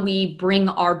 how we bring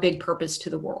our big purpose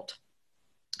to the world.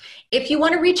 If you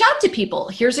want to reach out to people,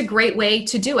 here's a great way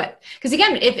to do it. Because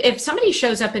again, if somebody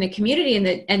shows up in a community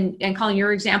and Colin,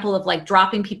 your example of like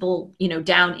dropping people,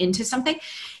 down into something,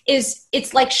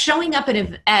 it's like showing up at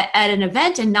an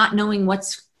event and not knowing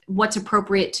what's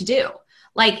appropriate to do.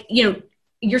 Like,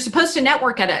 you're supposed to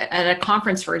network at a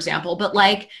conference, for example, but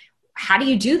like, how do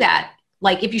you do that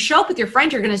Like if you show up with your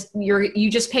friend,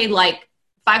 you just paid like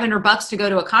 $500 to go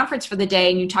to a conference for the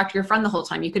day and you talk to your friend the whole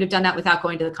time. You could have done that without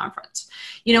going to the conference,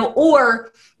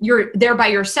 or you're there by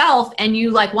yourself and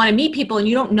you like want to meet people and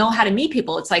you don't know how to meet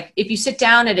people. It's like, if you sit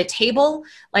down at a table,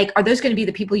 like, are those going to be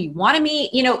the people you want to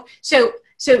meet? So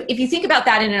if you think about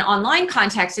that in an online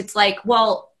context, it's like,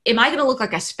 well, am I going to look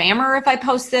like a spammer if I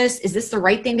post this? Is this the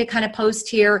right thing to kind of post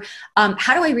here?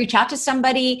 How do I reach out to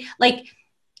somebody? Like,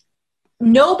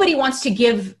 nobody wants to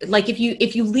give, like, if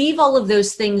you leave all of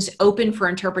those things open for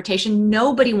interpretation,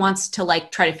 nobody wants to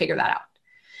like try to figure that out.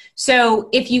 So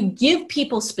if you give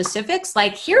people specifics,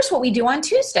 like, here's what we do on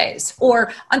Tuesdays,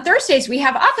 or on Thursdays, we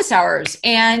have office hours.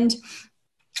 And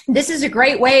this is a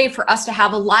great way for us to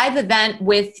have a live event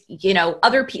with,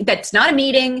 other people. That's not a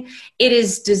meeting. It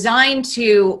is designed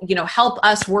to, help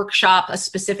us workshop a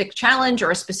specific challenge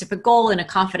or a specific goal in a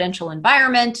confidential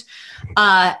environment.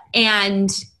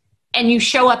 And you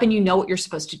show up and you know what you're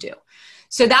supposed to do.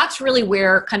 So that's really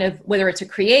where kind of, whether it's a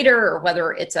creator or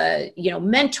whether it's a,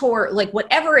 mentor, like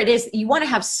whatever it is, you want to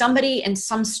have somebody and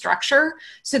some structure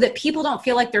so that people don't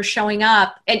feel like they're showing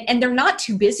up and they're not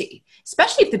too busy,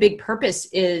 especially if the big purpose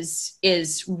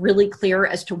is really clear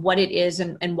as to what it is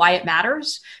and why it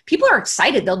matters. People are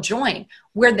excited, they'll join.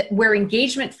 Where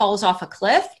engagement falls off a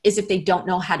cliff is if they don't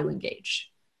know how to engage.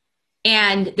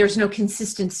 And there's no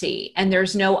consistency and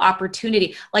there's no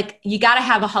opportunity. Like, you got to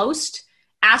have a host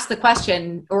ask the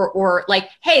question or like,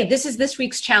 hey, this is this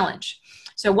week's challenge.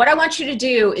 So what I want you to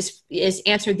do is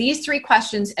answer these 3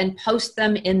 questions and post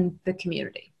them in the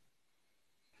community.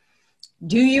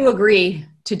 Do you agree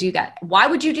to do that? Why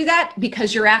would you do that?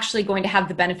 Because you're actually going to have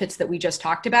the benefits that we just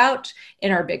talked about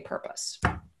in our big purpose.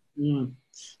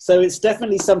 So it's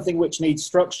definitely something which needs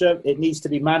structure. It needs to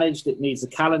be managed. It needs a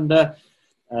calendar.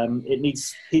 It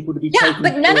needs people to be taken.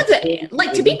 But none of the,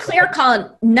 like, to be clear,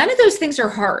 Colin, none of those things are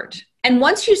hard. And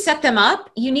once you set them up,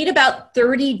 you need about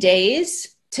 30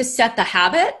 days to set the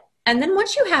habit. And then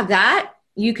once you have that,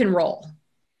 you can roll.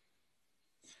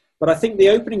 But I think the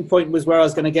opening point was where I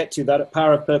was going to get to, that at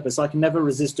Power of Purpose. I can never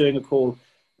resist doing a call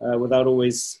without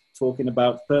always talking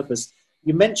about purpose.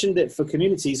 You mentioned it for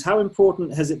communities. How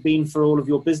important has it been for all of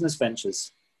your business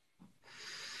ventures?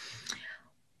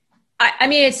 I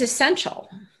mean, it's essential,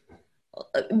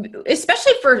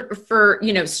 especially for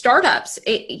startups.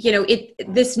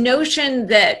 This notion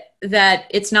that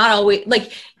it's not always,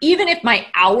 like, even if my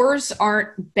hours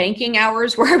aren't banking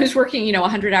hours where I was working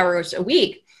 100 hours a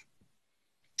week,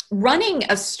 running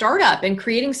a startup and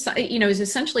creating is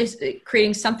essentially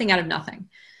creating something out of nothing.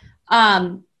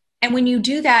 And when you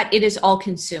do that, it is all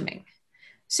consuming.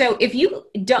 So if you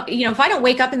don't, if I don't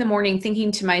wake up in the morning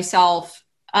thinking to myself,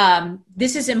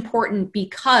 this is important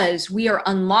because we are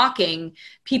unlocking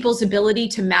people's ability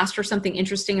to master something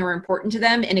interesting or important to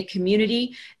them in a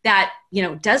community that,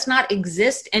 does not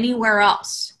exist anywhere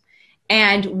else.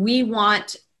 And we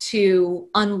want to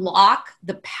unlock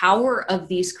the power of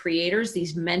these creators,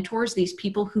 these mentors, these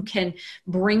people who can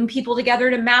bring people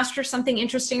together to master something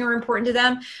interesting or important to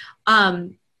them.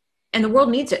 And the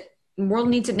world needs it. The world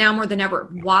needs it now more than ever.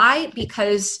 Why?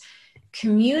 Because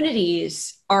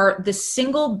communities are the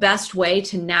single best way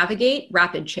to navigate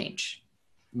rapid change.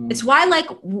 It's why,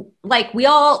 like we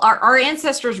all, our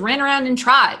ancestors ran around in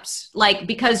tribes, like,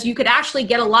 because you could actually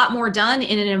get a lot more done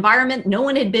in an environment no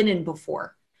one had been in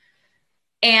before.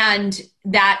 And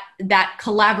that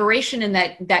collaboration and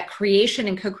that creation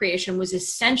and co-creation was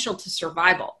essential to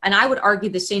survival. And I would argue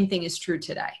the same thing is true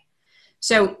today.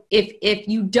 So if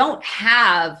you don't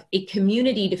have a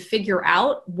community to figure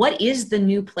out what is the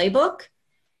new playbook,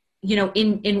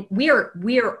 we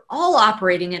are all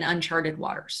operating in uncharted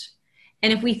waters.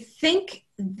 And if we think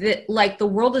that, like, the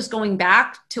world is going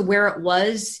back to where it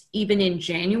was even in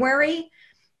January,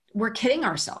 we're kidding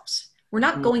ourselves. We're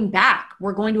not going back.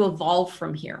 We're going to evolve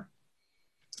from here.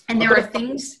 And there are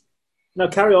things. No,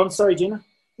 carry on. Sorry, Gina.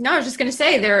 No, I was just going to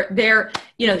say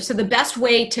so the best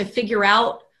way to figure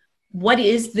out what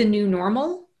is the new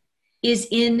normal is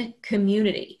in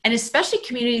community, and especially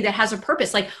community that has a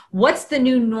purpose. Like, what's the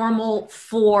new normal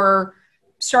for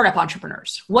startup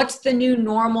entrepreneurs? What's the new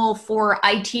normal for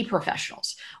IT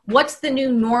professionals? What's the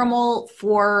new normal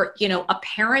for, a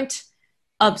parent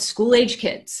of school age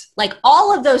kids? Like,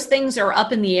 all of those things are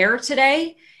up in the air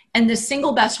today. And the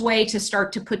single best way to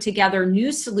start to put together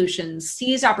new solutions,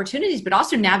 seize opportunities, but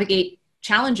also navigate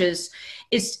challenges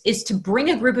is to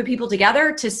bring a group of people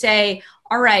together to say,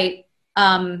 all right,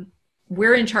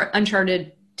 we're in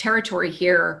uncharted territory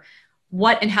here.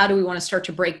 What and how do we want to start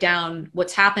to break down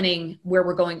what's happening, where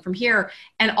we're going from here,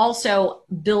 and also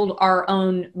build our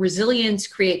own resilience,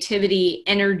 creativity,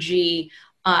 energy,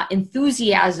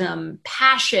 enthusiasm,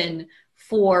 passion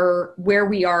for where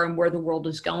we are and where the world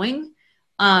is going.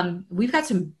 We've got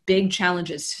some big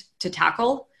challenges to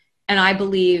tackle. And I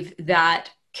believe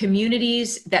that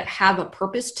communities that have a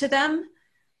purpose to them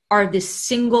are the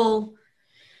single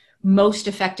most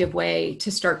effective way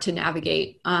to start to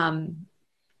navigate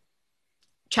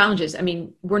challenges. I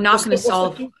mean, we're not going to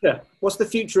solve. What's the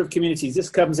future of communities? This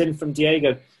comes in from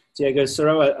Diego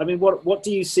Soroa. I mean, what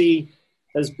do you see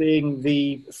as being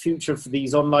the future for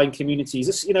these online communities?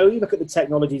 This, you look at the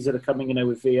technologies that are coming,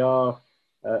 with VR,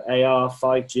 AR,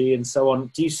 5G, and so on.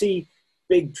 Do you see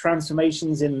big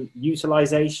transformations in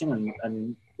utilization,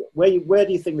 and where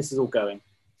do you think this is all going?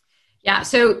 Yeah.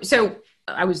 So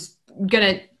I was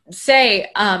going to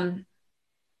say,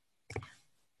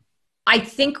 I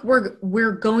think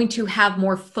we're going to have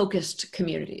more focused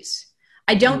communities.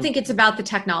 I don't think it's about the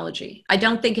technology. I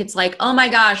don't think it's like, oh my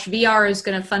gosh, VR is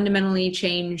going to fundamentally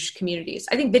change communities.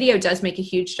 I think video does make a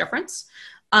huge difference.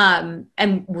 And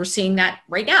we're seeing that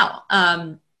right now.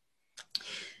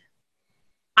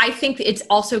 I think it's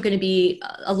also going to be,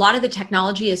 a lot of the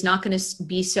technology is not going to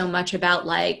be so much about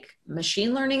like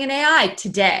machine learning and AI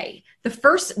today.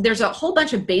 There's a whole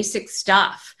bunch of basic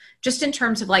stuff just in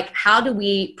terms of like, how do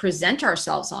we present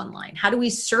ourselves online? How do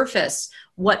we surface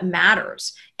what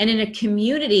matters? And in a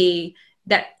community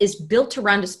that is built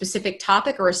around a specific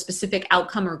topic or a specific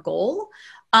outcome or goal,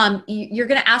 you're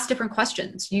going to ask different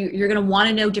questions. You're going to want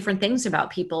to know different things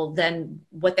about people than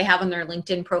what they have on their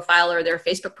LinkedIn profile or their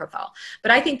Facebook profile.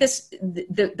 But I think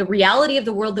the reality of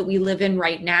the world that we live in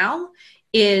right now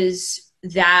is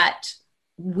that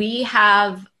we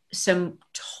have some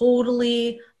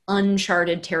totally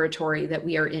uncharted territory that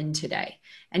we are in today.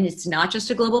 And it's not just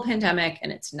a global pandemic, and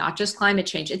it's not just climate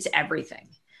change, it's everything.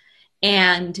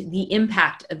 And the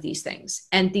impact of these things.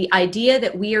 And the idea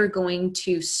that we are going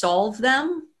to solve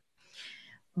them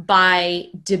by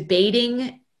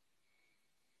debating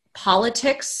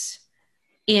politics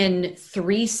in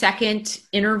 3-second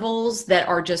intervals that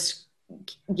are just,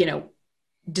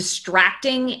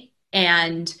 distracting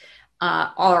and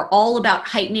are all about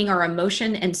heightening our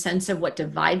emotion and sense of what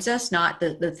divides us, not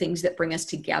the things that bring us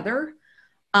together.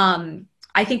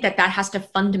 I think that has to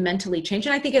fundamentally change,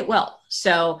 and I think it will.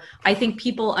 So I think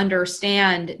people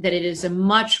understand that it is a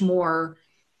much more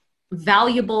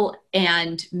valuable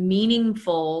and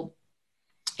meaningful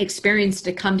experience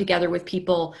to come together with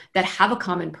people that have a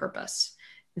common purpose,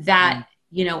 that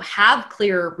have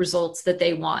clear results that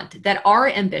they want, that are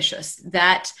ambitious,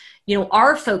 that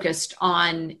are focused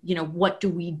on what do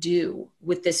we do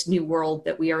with this new world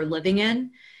that we are living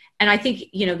in. And I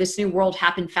think, this new world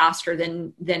happened faster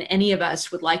than any of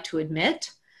us would like to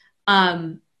admit.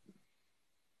 And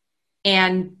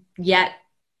yet,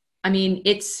 I mean,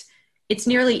 it's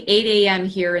nearly 8 a.m.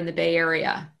 here in the Bay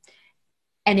Area,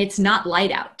 and it's not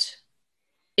light out.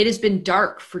 It has been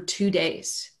dark for 2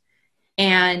 days.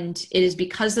 And it is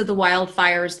because of the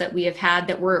wildfires that we have had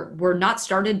that were not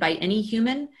started by any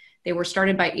human. They were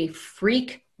started by a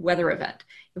freak weather event.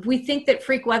 If we think that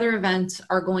freak weather events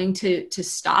are going to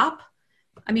stop,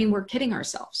 I mean, we're kidding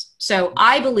ourselves. So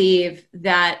I believe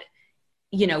that,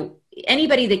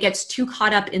 anybody that gets too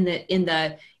caught up in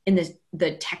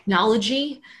the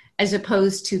technology as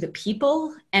opposed to the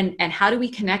people and how do we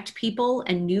connect people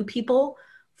and new people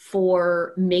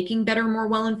for making better, more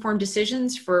well-informed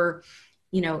decisions, for,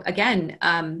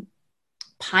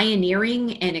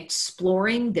 pioneering and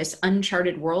exploring this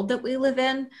uncharted world that we live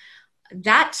in.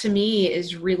 That to me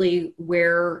is really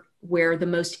where the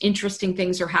most interesting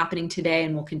things are happening today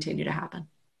and will continue to happen.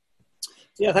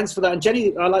 Yeah, thanks for that. And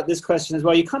Jenny, I like this question as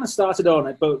well. You kind of started on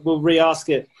it, but we'll re-ask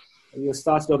it. You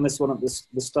started on this one at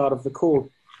the start of the call.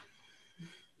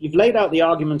 You've laid out the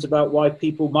argument about why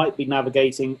people might be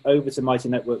navigating over to Mighty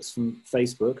Networks from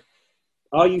Facebook.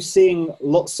 Are you seeing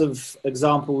lots of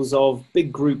examples of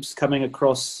big groups coming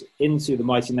across into the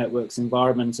Mighty Networks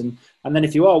environment? And then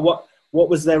if you are, what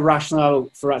was their rationale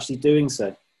for actually doing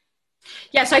so?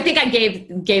 Yeah, so I think I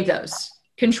gave those.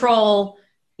 Control,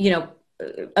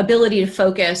 ability to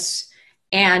focus,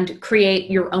 and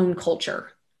create your own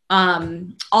culture.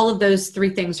 All of those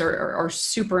three things are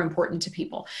super important to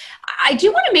people. I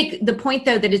do want to make the point,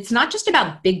 though, that it's not just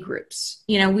about big groups.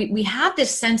 We have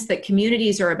this sense that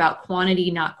communities are about quantity,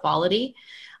 not quality.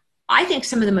 I think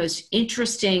some of the most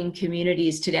interesting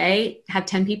communities today have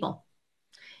 10 people.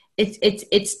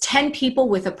 It's 10 people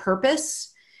with a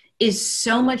purpose is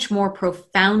so much more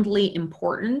profoundly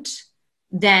important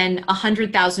than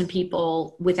 100,000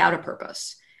 people without a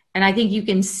purpose. And I think you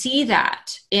can see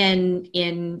that in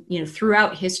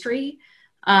throughout history,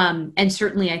 and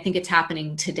certainly I think it's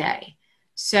happening today.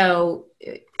 So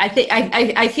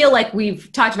I feel like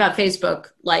we've talked about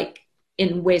Facebook like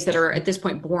in ways that are at this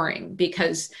point boring,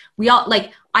 because we all,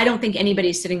 like, I don't think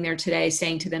anybody's sitting there today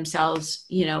saying to themselves,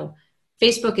 you know,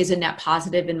 Facebook is a net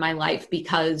positive in my life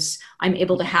because I'm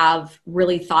able to have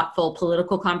really thoughtful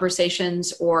political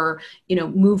conversations, or, you know,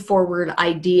 move forward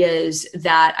ideas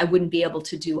that I wouldn't be able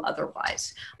to do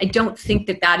otherwise. I don't think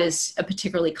that that is a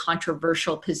particularly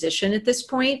controversial position at this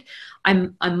point.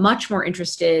 I'm much more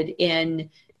interested in,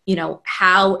 you know,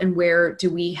 how and where do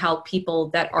we help people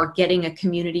that are getting a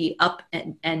community up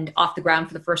and off the ground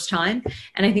for the first time.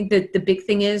 And I think that the big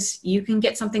thing is you can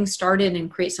get something started and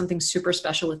create something super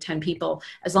special with 10 people,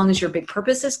 as long as your big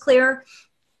purpose is clear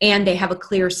and they have a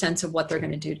clear sense of what they're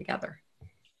going to do together.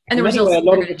 And the results, a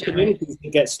lot of the communities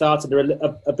that get started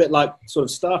are a bit like sort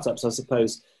of startups, I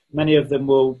suppose. Many of them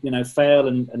will, you know, fail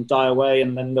and die away,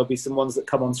 and then there'll be some ones that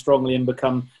come on strongly and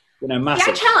become, you know,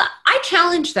 massive. Yeah, I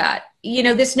challenge that. You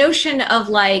know, this notion of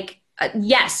like,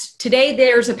 yes, today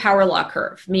there's a power law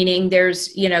curve, meaning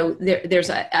there's, you know, there's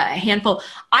a handful.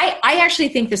 I actually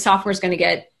think the software is going to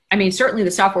get, I mean, certainly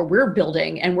the software we're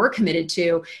building and we're committed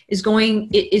to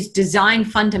is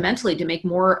designed fundamentally to make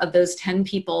more of those 10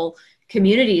 people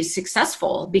communities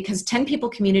successful, because 10 people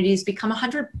communities become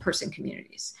 100-person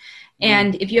communities.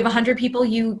 And if you have 100 people,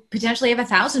 you potentially have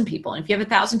 1,000 people. And if you have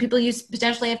 1,000 people, you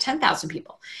potentially have 10,000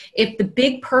 people. If the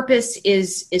big purpose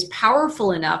is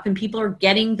powerful enough and people are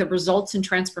getting the results and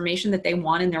transformation that they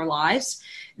want in their lives,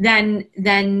 then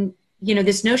you know,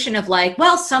 this notion of like,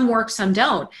 well, some work, some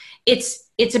don't.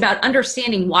 It's about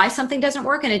understanding why something doesn't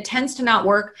work, and it tends to not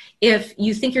work if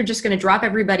you think you're just going to drop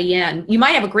everybody in. You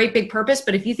might have a great big purpose,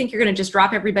 but if you think you're going to just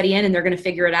drop everybody in and they're going to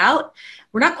figure it out,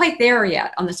 we're not quite there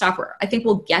yet on the software. I think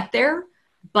we'll get there,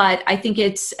 but I think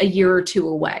it's a year or two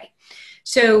away.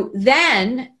 So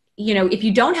then, you know, if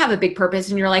you don't have a big purpose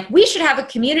and you're like, we should have a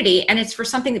community, and it's for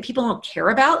something that people don't care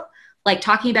about, like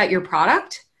talking about your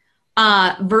product,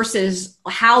 versus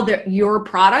how your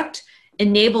product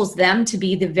enables them to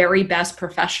be the very best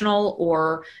professional,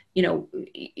 or, you know,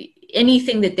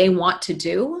 anything that they want to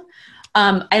do.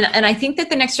 And I think that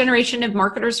the next generation of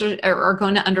marketers are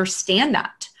going to understand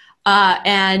that.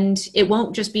 And it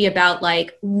won't just be about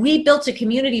like, we built a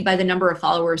community by the number of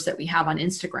followers that we have on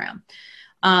Instagram.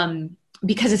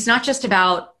 Because it's not just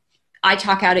about, I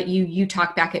talk out at you, you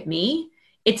talk back at me.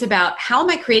 It's about, how am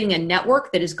I creating a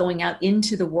network that is going out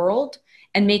into the world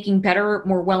and making better,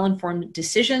 more well-informed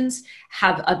decisions,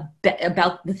 about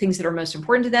the things that are most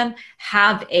important to them,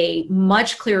 have a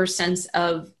much clearer sense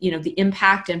of, you know, the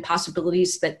impact and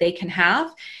possibilities that they can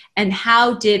have. And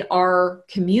how did our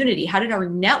community, how did our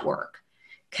network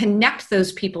connect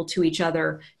those people to each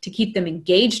other to keep them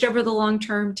engaged over the long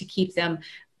term, to keep them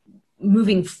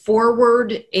moving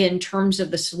forward in terms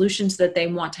of the solutions that they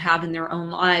want to have in their own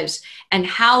lives? And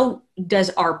how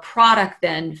does our product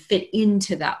then fit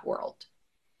into that world?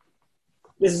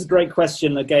 This is a great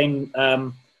question. Again,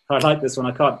 I like this one.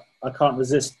 I can't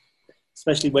resist,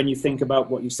 especially when you think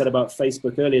about what you said about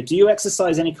Facebook earlier. Do you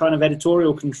exercise any kind of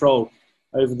editorial control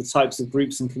over the types of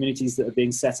groups and communities that are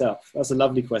being set up? That's a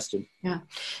lovely question. Yeah.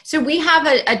 So we have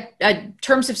a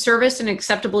terms of service and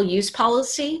acceptable use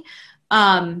policy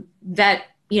that,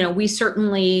 you know, we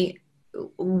certainly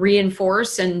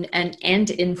reinforce and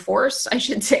enforce, I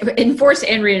should say, enforce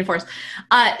and reinforce.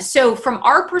 So from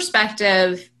our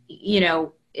perspective, you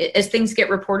know, as things get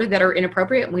reported that are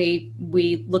inappropriate,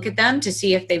 we look at them to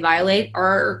see if they violate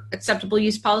our acceptable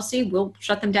use policy. We'll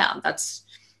shut them down.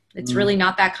 It's really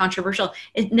not that controversial.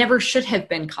 It never should have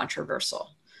been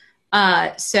controversial.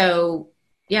 So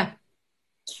yeah.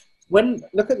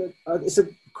 It's a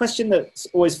question that's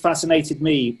always fascinated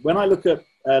me. When I look at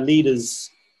leaders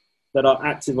that are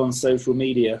active on social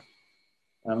media,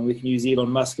 we can use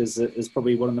Elon Musk as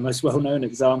probably one of the most well-known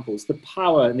examples, the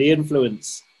power and the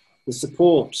influence, the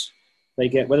support they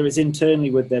get, whether it's internally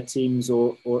with their teams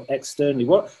or externally.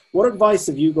 What advice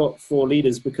have you got for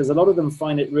leaders? Because a lot of them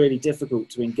find it really difficult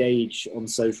to engage on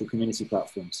social community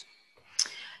platforms.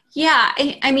 Yeah,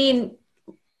 I mean,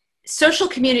 social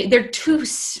community, they're two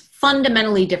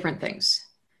fundamentally different things.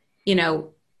 You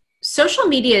know, social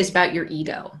media is about your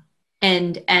ego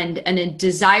and a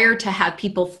desire to have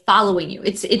people following you.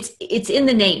 It's in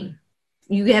the name.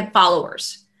 You have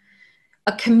followers.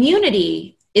 A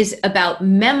community is about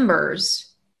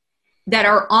members that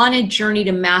are on a journey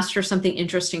to master something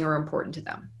interesting or important to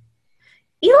them.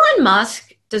 Elon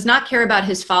Musk does not care about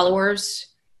his followers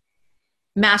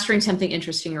mastering something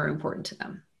interesting or important to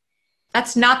them.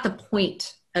 That's not the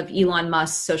point of Elon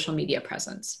Musk's social media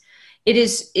presence. It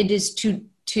is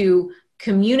to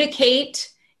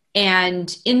communicate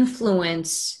and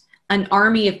influence an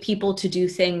army of people to do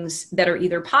things that are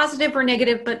either positive or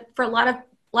negative, but for a lot of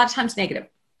times negative.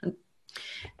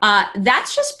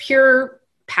 That's just pure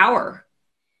power.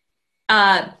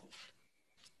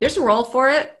 There's a role for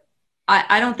it.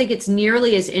 I don't think it's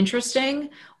nearly as interesting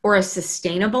or as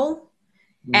sustainable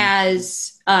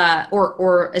as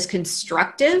or as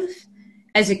constructive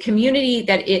as a community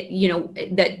that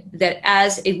that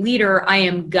as a leader, I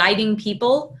am guiding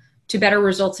people to better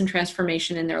results and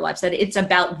transformation in their lives, that it's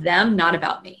about them, not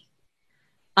about me.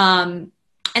 And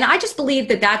I just believe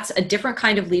that that's a different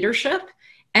kind of leadership,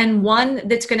 and one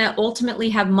that's going to ultimately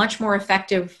have much more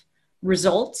effective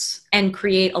results and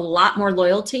create a lot more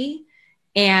loyalty.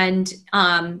 And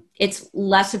it's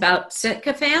less about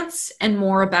sycophants and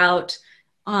more about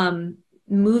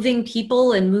moving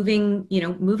people and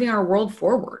moving our world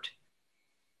forward.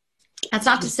 That's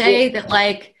not to say that,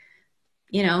 like,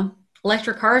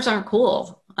 electric cars aren't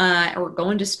cool, or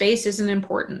going to space isn't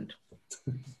important.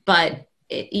 But,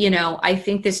 I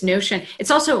think this notion,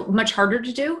 it's also much harder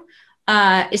to do,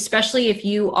 especially if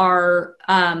you are,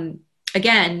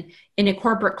 again, in a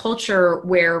corporate culture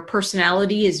where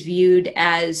personality is viewed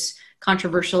as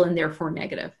controversial and therefore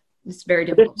negative. It's very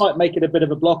difficult. This might make it a bit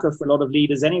of a blocker for a lot of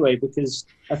leaders anyway, because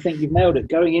I think you've nailed it.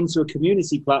 Going into a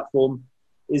community platform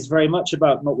is very much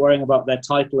about not worrying about their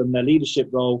title and their leadership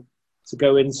role, to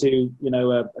go into,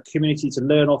 a community to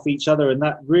learn off each other. And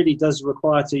that really does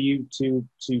require you to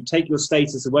take your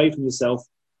status away from yourself,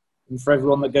 and for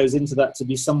everyone that goes into that to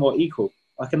be somewhat equal.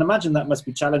 I can imagine that must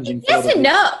be challenging. Yes and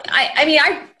no.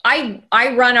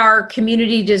 I run our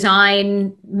community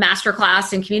design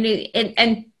masterclass and community,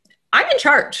 and I'm in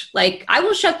charge. Like, I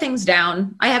will shut things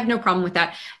down. I have no problem with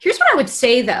that. Here's what I would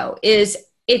say, though, is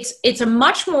it's a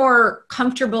much more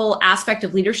comfortable aspect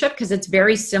of leadership, because it's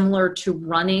very similar to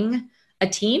running a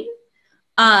team.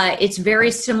 It's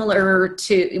very similar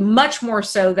to, much more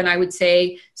so than I would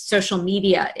say social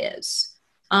media is.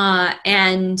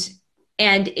 And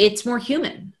it's more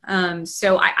human.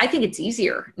 So I think it's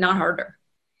easier, not harder.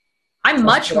 I'm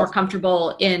much more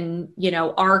comfortable in,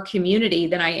 our community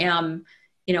than I am,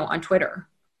 on Twitter.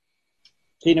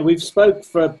 Tina, we've spoke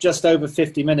for just over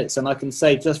 50 minutes, and I can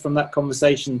say just from that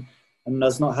conversation and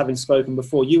us not having spoken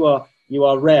before, you are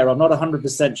rare. I'm not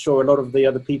 100% sure a lot of the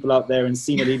other people out there in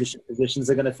senior leadership positions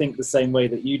are going to think the same way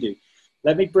that you do.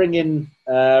 Let me bring in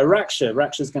Raksha.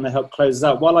 Raksha's going to help close us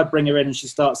out. While I bring her in and she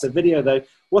starts her video, though,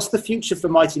 what's the future for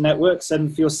Mighty Networks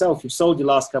and for yourself? You've sold your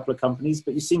last couple of companies,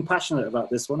 but you seem passionate about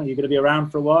this one. Are you going to be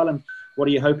around for a while, and what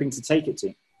are you hoping to take it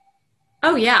to?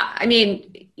 Oh yeah. I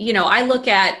mean, I look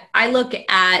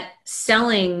at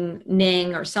selling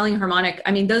Ning or selling Harmonic.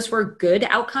 I mean, those were good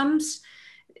outcomes.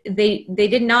 They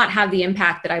did not have the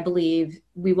impact that I believe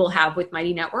we will have with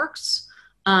Mighty Networks,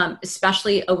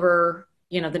 especially over,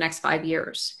 the next 5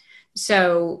 years.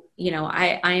 So,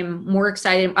 I am more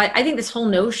excited. I think this whole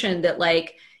notion that,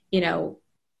 like,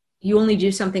 you only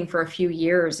do something for a few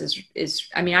years is,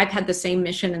 I mean, I've had the same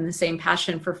mission and the same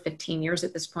passion for 15 years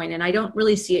at this point, and I don't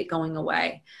really see it going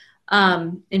away.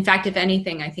 In fact, if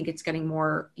anything, I think it's getting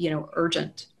more,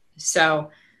 urgent. So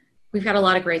we've got a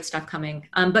lot of great stuff coming.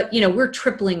 But, we're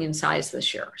tripling in size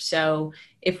this year. So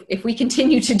if we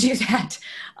continue to do that,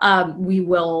 we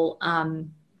will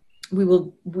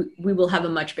have a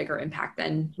much bigger impact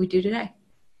than we do today.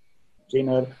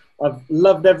 Gina, I've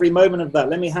loved every moment of that.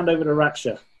 Let me hand over to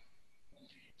Raksha.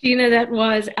 Gina, that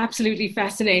was absolutely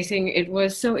fascinating. It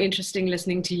was so interesting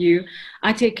listening to you.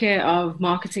 I take care of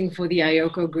marketing for the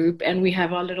iOCO group, and we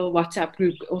have our little WhatsApp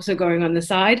group also going on the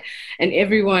side, and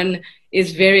everyone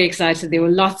is very excited. There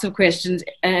were lots of questions,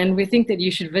 and we think that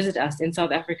you should visit us in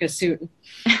South Africa soon.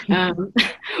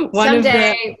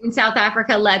 Someday when South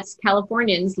Africa lets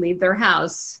Californians leave their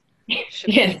house.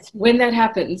 Yes, when that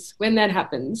happens.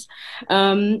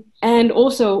 And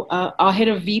also our head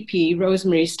of VP,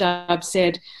 Rosemary Stubbs,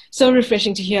 said, so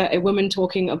refreshing to hear a woman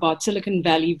talking about Silicon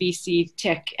Valley, VC,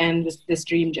 tech, and this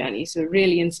dream journey. So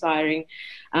really inspiring.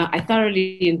 I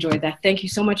thoroughly enjoyed that. Thank you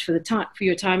so much for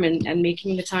your time and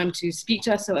making the time to speak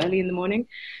to us so early in the morning.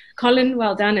 Colin,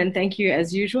 well done, and thank you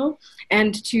as usual.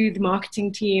 And to the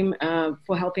marketing team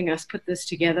for helping us put this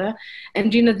together.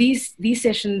 And these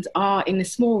sessions are, in a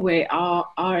small way,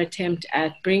 our attempt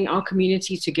at bringing our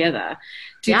community together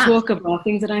to talk about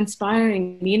things that are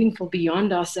inspiring, meaningful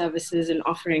beyond our services and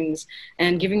offerings,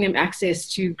 and giving them access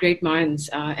to great minds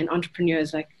and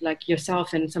entrepreneurs like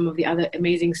yourself and some of the other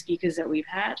amazing speakers that we've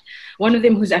had. One of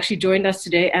them who's actually joined us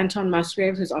today, Anton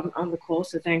Musgrave, who's on the call.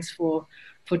 So thanks for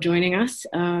joining us.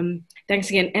 Thanks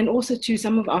again. And also to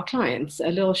some of our clients, a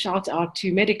little shout out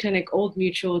to Mediclinic, Old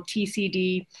Mutual,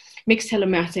 TCD, Mixed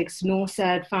Telematics,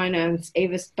 Norsad Finance,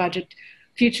 Avis Budget,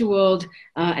 Future World,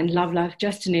 and Love Life,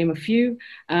 just to name a few.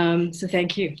 So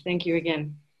thank you. Thank you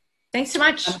again. Thanks so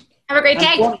much. Have a great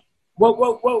day.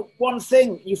 Whoa, one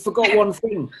thing. You forgot one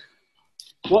thing.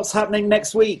 What's happening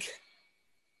next week?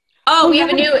 Oh, we have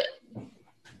a new,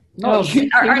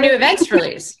 our new events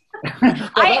release.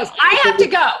 I have to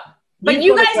go, but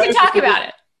you guys can talk about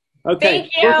it. Okay.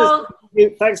 Thank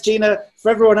you. Thanks, Gina.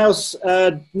 For everyone else,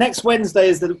 next Wednesday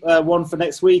is the one for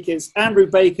next week. It's Andrew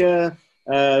Baker,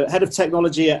 head of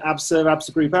technology at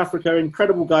ABSA Group Africa.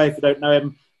 Incredible guy if you don't know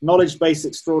him. Knowledge base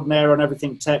extraordinaire on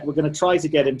everything tech. We're going to try to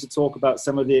get him to talk about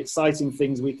some of the exciting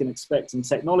things we can expect in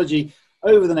technology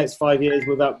over the next 5 years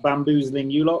without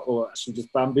bamboozling you lot, or actually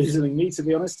just bamboozling me, to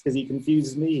be honest, because he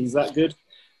confuses me. He's that good.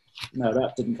 No,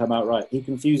 that didn't come out right. He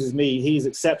confuses me. He's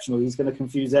exceptional. He's going to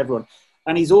confuse everyone.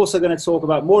 And he's also going to talk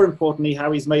about, more importantly,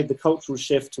 how he's made the cultural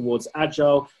shift towards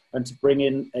agile and to bring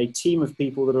in a team of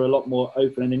people that are a lot more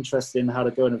open and interested in how to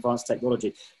go and advance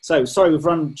technology. So, sorry, we've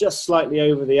run just slightly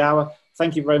over the hour.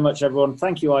 Thank you very much, everyone.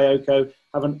 Thank you, IOCO.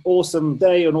 Have an awesome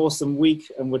day, an awesome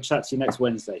week, and we'll chat to you next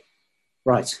Wednesday.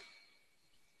 Right.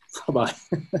 Bye-bye.